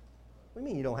 What do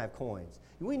you mean you don't have coins?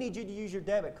 We need you to use your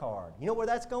debit card. You know where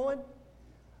that's going?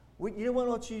 You don't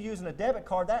want you using a debit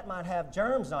card. That might have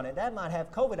germs on it. That might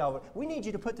have COVID over it. We need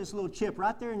you to put this little chip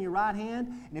right there in your right hand.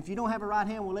 And if you don't have a right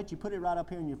hand, we'll let you put it right up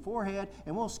here in your forehead.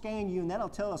 And we'll scan you, and that'll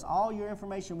tell us all your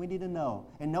information we need to know.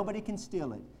 And nobody can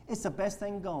steal it. It's the best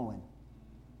thing going.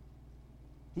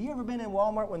 Have you ever been in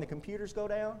Walmart when the computers go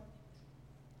down?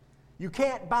 You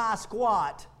can't buy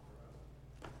squat.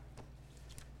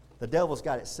 The devil's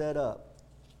got it set up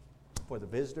for the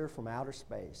visitor from outer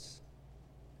space.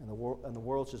 And the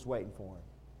world's just waiting for him.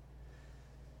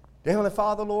 Dear Heavenly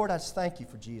Father, Lord, I just thank you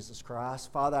for Jesus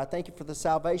Christ. Father, I thank you for the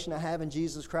salvation I have in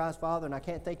Jesus Christ, Father, and I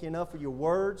can't thank you enough for your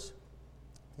words.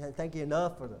 I can't thank you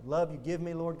enough for the love you give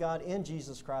me, Lord God, in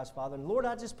Jesus Christ, Father. And Lord,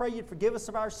 I just pray you'd forgive us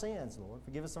of our sins, Lord.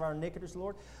 Forgive us of our iniquities,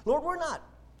 Lord. Lord, we're not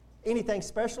anything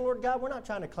special, Lord God. We're not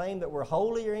trying to claim that we're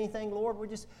holy or anything, Lord. We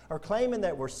just are claiming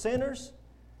that we're sinners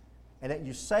and that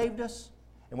you saved us.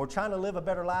 And we're trying to live a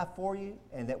better life for you,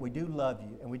 and that we do love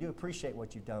you, and we do appreciate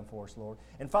what you've done for us, Lord.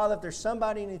 And Father, if there's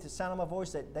somebody underneath the sound of my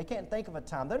voice that they can't think of a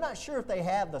time, they're not sure if they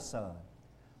have the Son.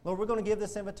 Lord, we're going to give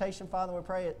this invitation, Father, and we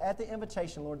pray at the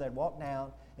invitation, Lord, they'd walk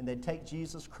down and they'd take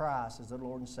Jesus Christ as their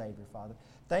Lord and Savior, Father.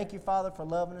 Thank you, Father, for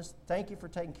loving us. Thank you for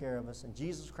taking care of us. In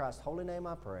Jesus Christ's holy name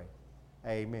I pray.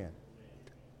 Amen.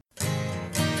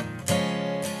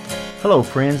 Hello,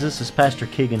 friends. This is Pastor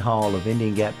Keegan Hall of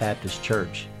Indian Gap Baptist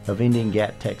Church of Indian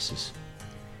Gap, Texas.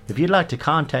 If you'd like to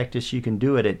contact us, you can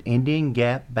do it at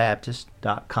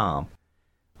IndianGapBaptist.com.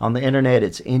 On the internet,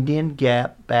 it's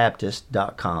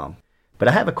IndianGapBaptist.com. But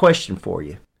I have a question for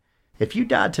you. If you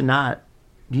died tonight,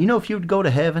 do you know if you would go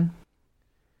to heaven?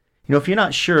 You know, if you're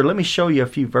not sure, let me show you a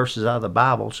few verses out of the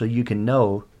Bible so you can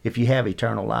know if you have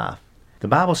eternal life. The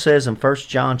Bible says in 1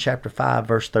 John chapter 5,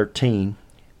 verse 13,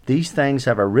 "These things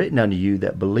have I written unto you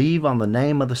that believe on the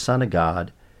name of the Son of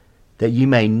God, that you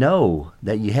may know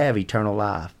that you have eternal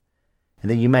life, and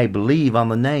that you may believe on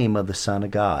the name of the Son of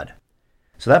God."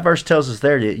 So that verse tells us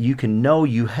there that you can know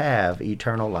you have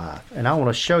eternal life. And I want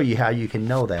to show you how you can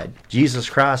know that.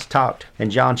 Jesus Christ talked in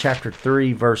John chapter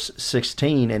 3, verse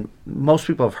 16, and most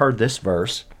people have heard this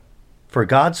verse. "For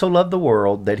God so loved the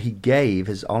world that he gave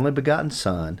his only begotten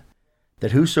Son,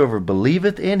 that whosoever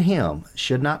believeth in him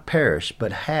should not perish,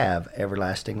 but have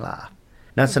everlasting life."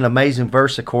 That's an amazing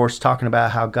verse, of course, talking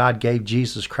about how God gave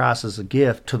Jesus Christ as a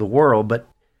gift to the world. But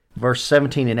verse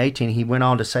 17 and 18, he went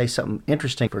on to say something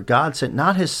interesting. "For God sent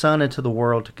not his Son into the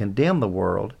world to condemn the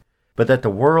world, but that the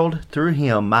world through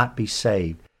him might be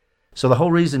saved." So the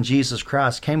whole reason Jesus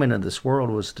Christ came into this world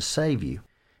was to save you,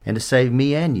 and to save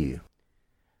me and you.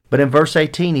 But in verse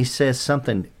 18, he says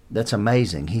something that's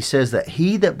amazing. He says that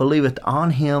he that believeth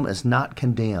on him is not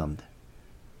condemned.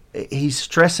 He's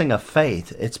stressing a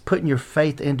faith. It's putting your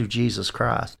faith into Jesus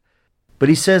Christ. But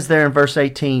he says there in verse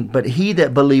 18, "But he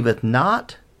that believeth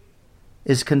not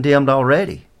is condemned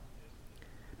already,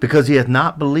 because he hath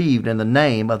not believed in the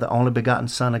name of the only begotten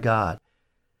Son of God.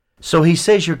 So he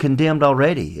says you're condemned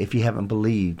already if you haven't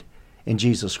believed in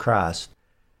Jesus Christ.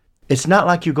 It's not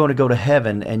like you're going to go to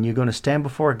heaven and you're going to stand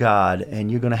before God and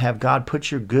you're going to have God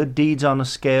put your good deeds on the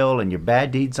scale and your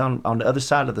bad deeds on the other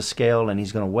side of the scale, and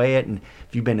he's going to weigh it, and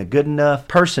if you've been a good enough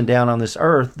person down on this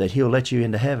earth that he'll let you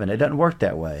into heaven. It doesn't work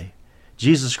that way.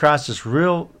 Jesus Christ is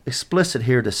real explicit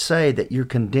here to say that you're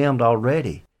condemned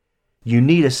already. You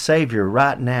need a Savior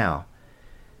right now.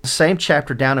 Same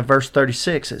chapter down in verse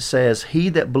 36, it says, he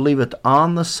that believeth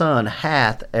on the Son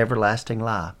hath everlasting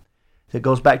life. It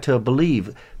goes back to a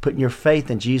believe, putting your faith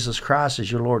in Jesus Christ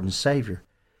as your Lord and Savior.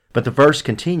 But the verse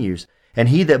continues, and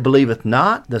he that believeth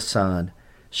not the Son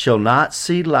shall not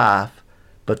see life,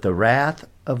 but the wrath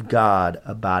of God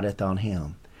abideth on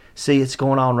him. See, it's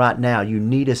going on right now. You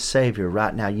need a Savior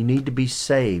right now. You need to be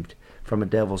saved from a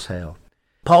devil's hell.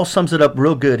 Paul sums it up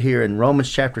real good here in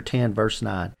Romans chapter 10, verse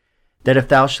 9. That if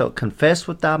thou shalt confess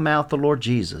with thy mouth the Lord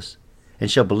Jesus, and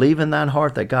shalt believe in thine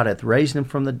heart that God hath raised him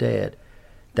from the dead,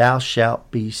 thou shalt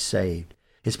be saved.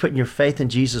 It's putting your faith in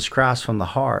Jesus Christ from the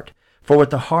heart. For with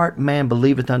the heart man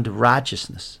believeth unto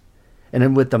righteousness, and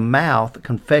then with the mouth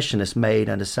confession is made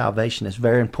unto salvation. It's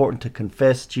very important to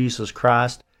confess Jesus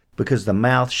Christ because the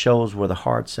mouth shows where the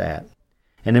heart's at.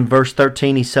 And in verse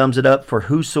 13 he sums it up, for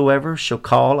whosoever shall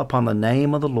call upon the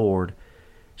name of the Lord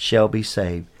shall be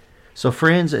saved. So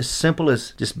friends, as simple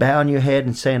as just bowing your head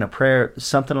and saying a prayer,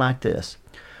 something like this.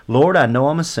 Lord, I know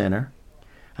I'm a sinner.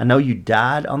 I know you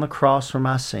died on the cross for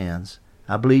my sins.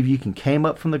 I believe you came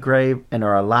up from the grave and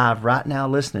are alive right now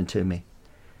listening to me.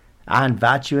 I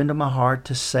invite you into my heart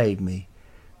to save me.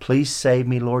 Please save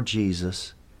me, Lord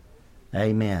Jesus.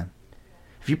 Amen.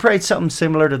 If you prayed something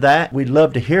similar to that, we'd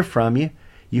love to hear from you.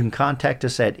 You can contact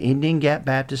us at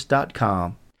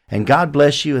IndianGapBaptist.com. And God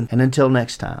bless you, and until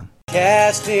next time.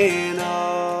 Casting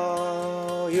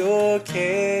all your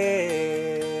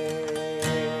care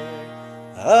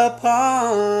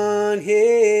upon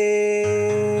him.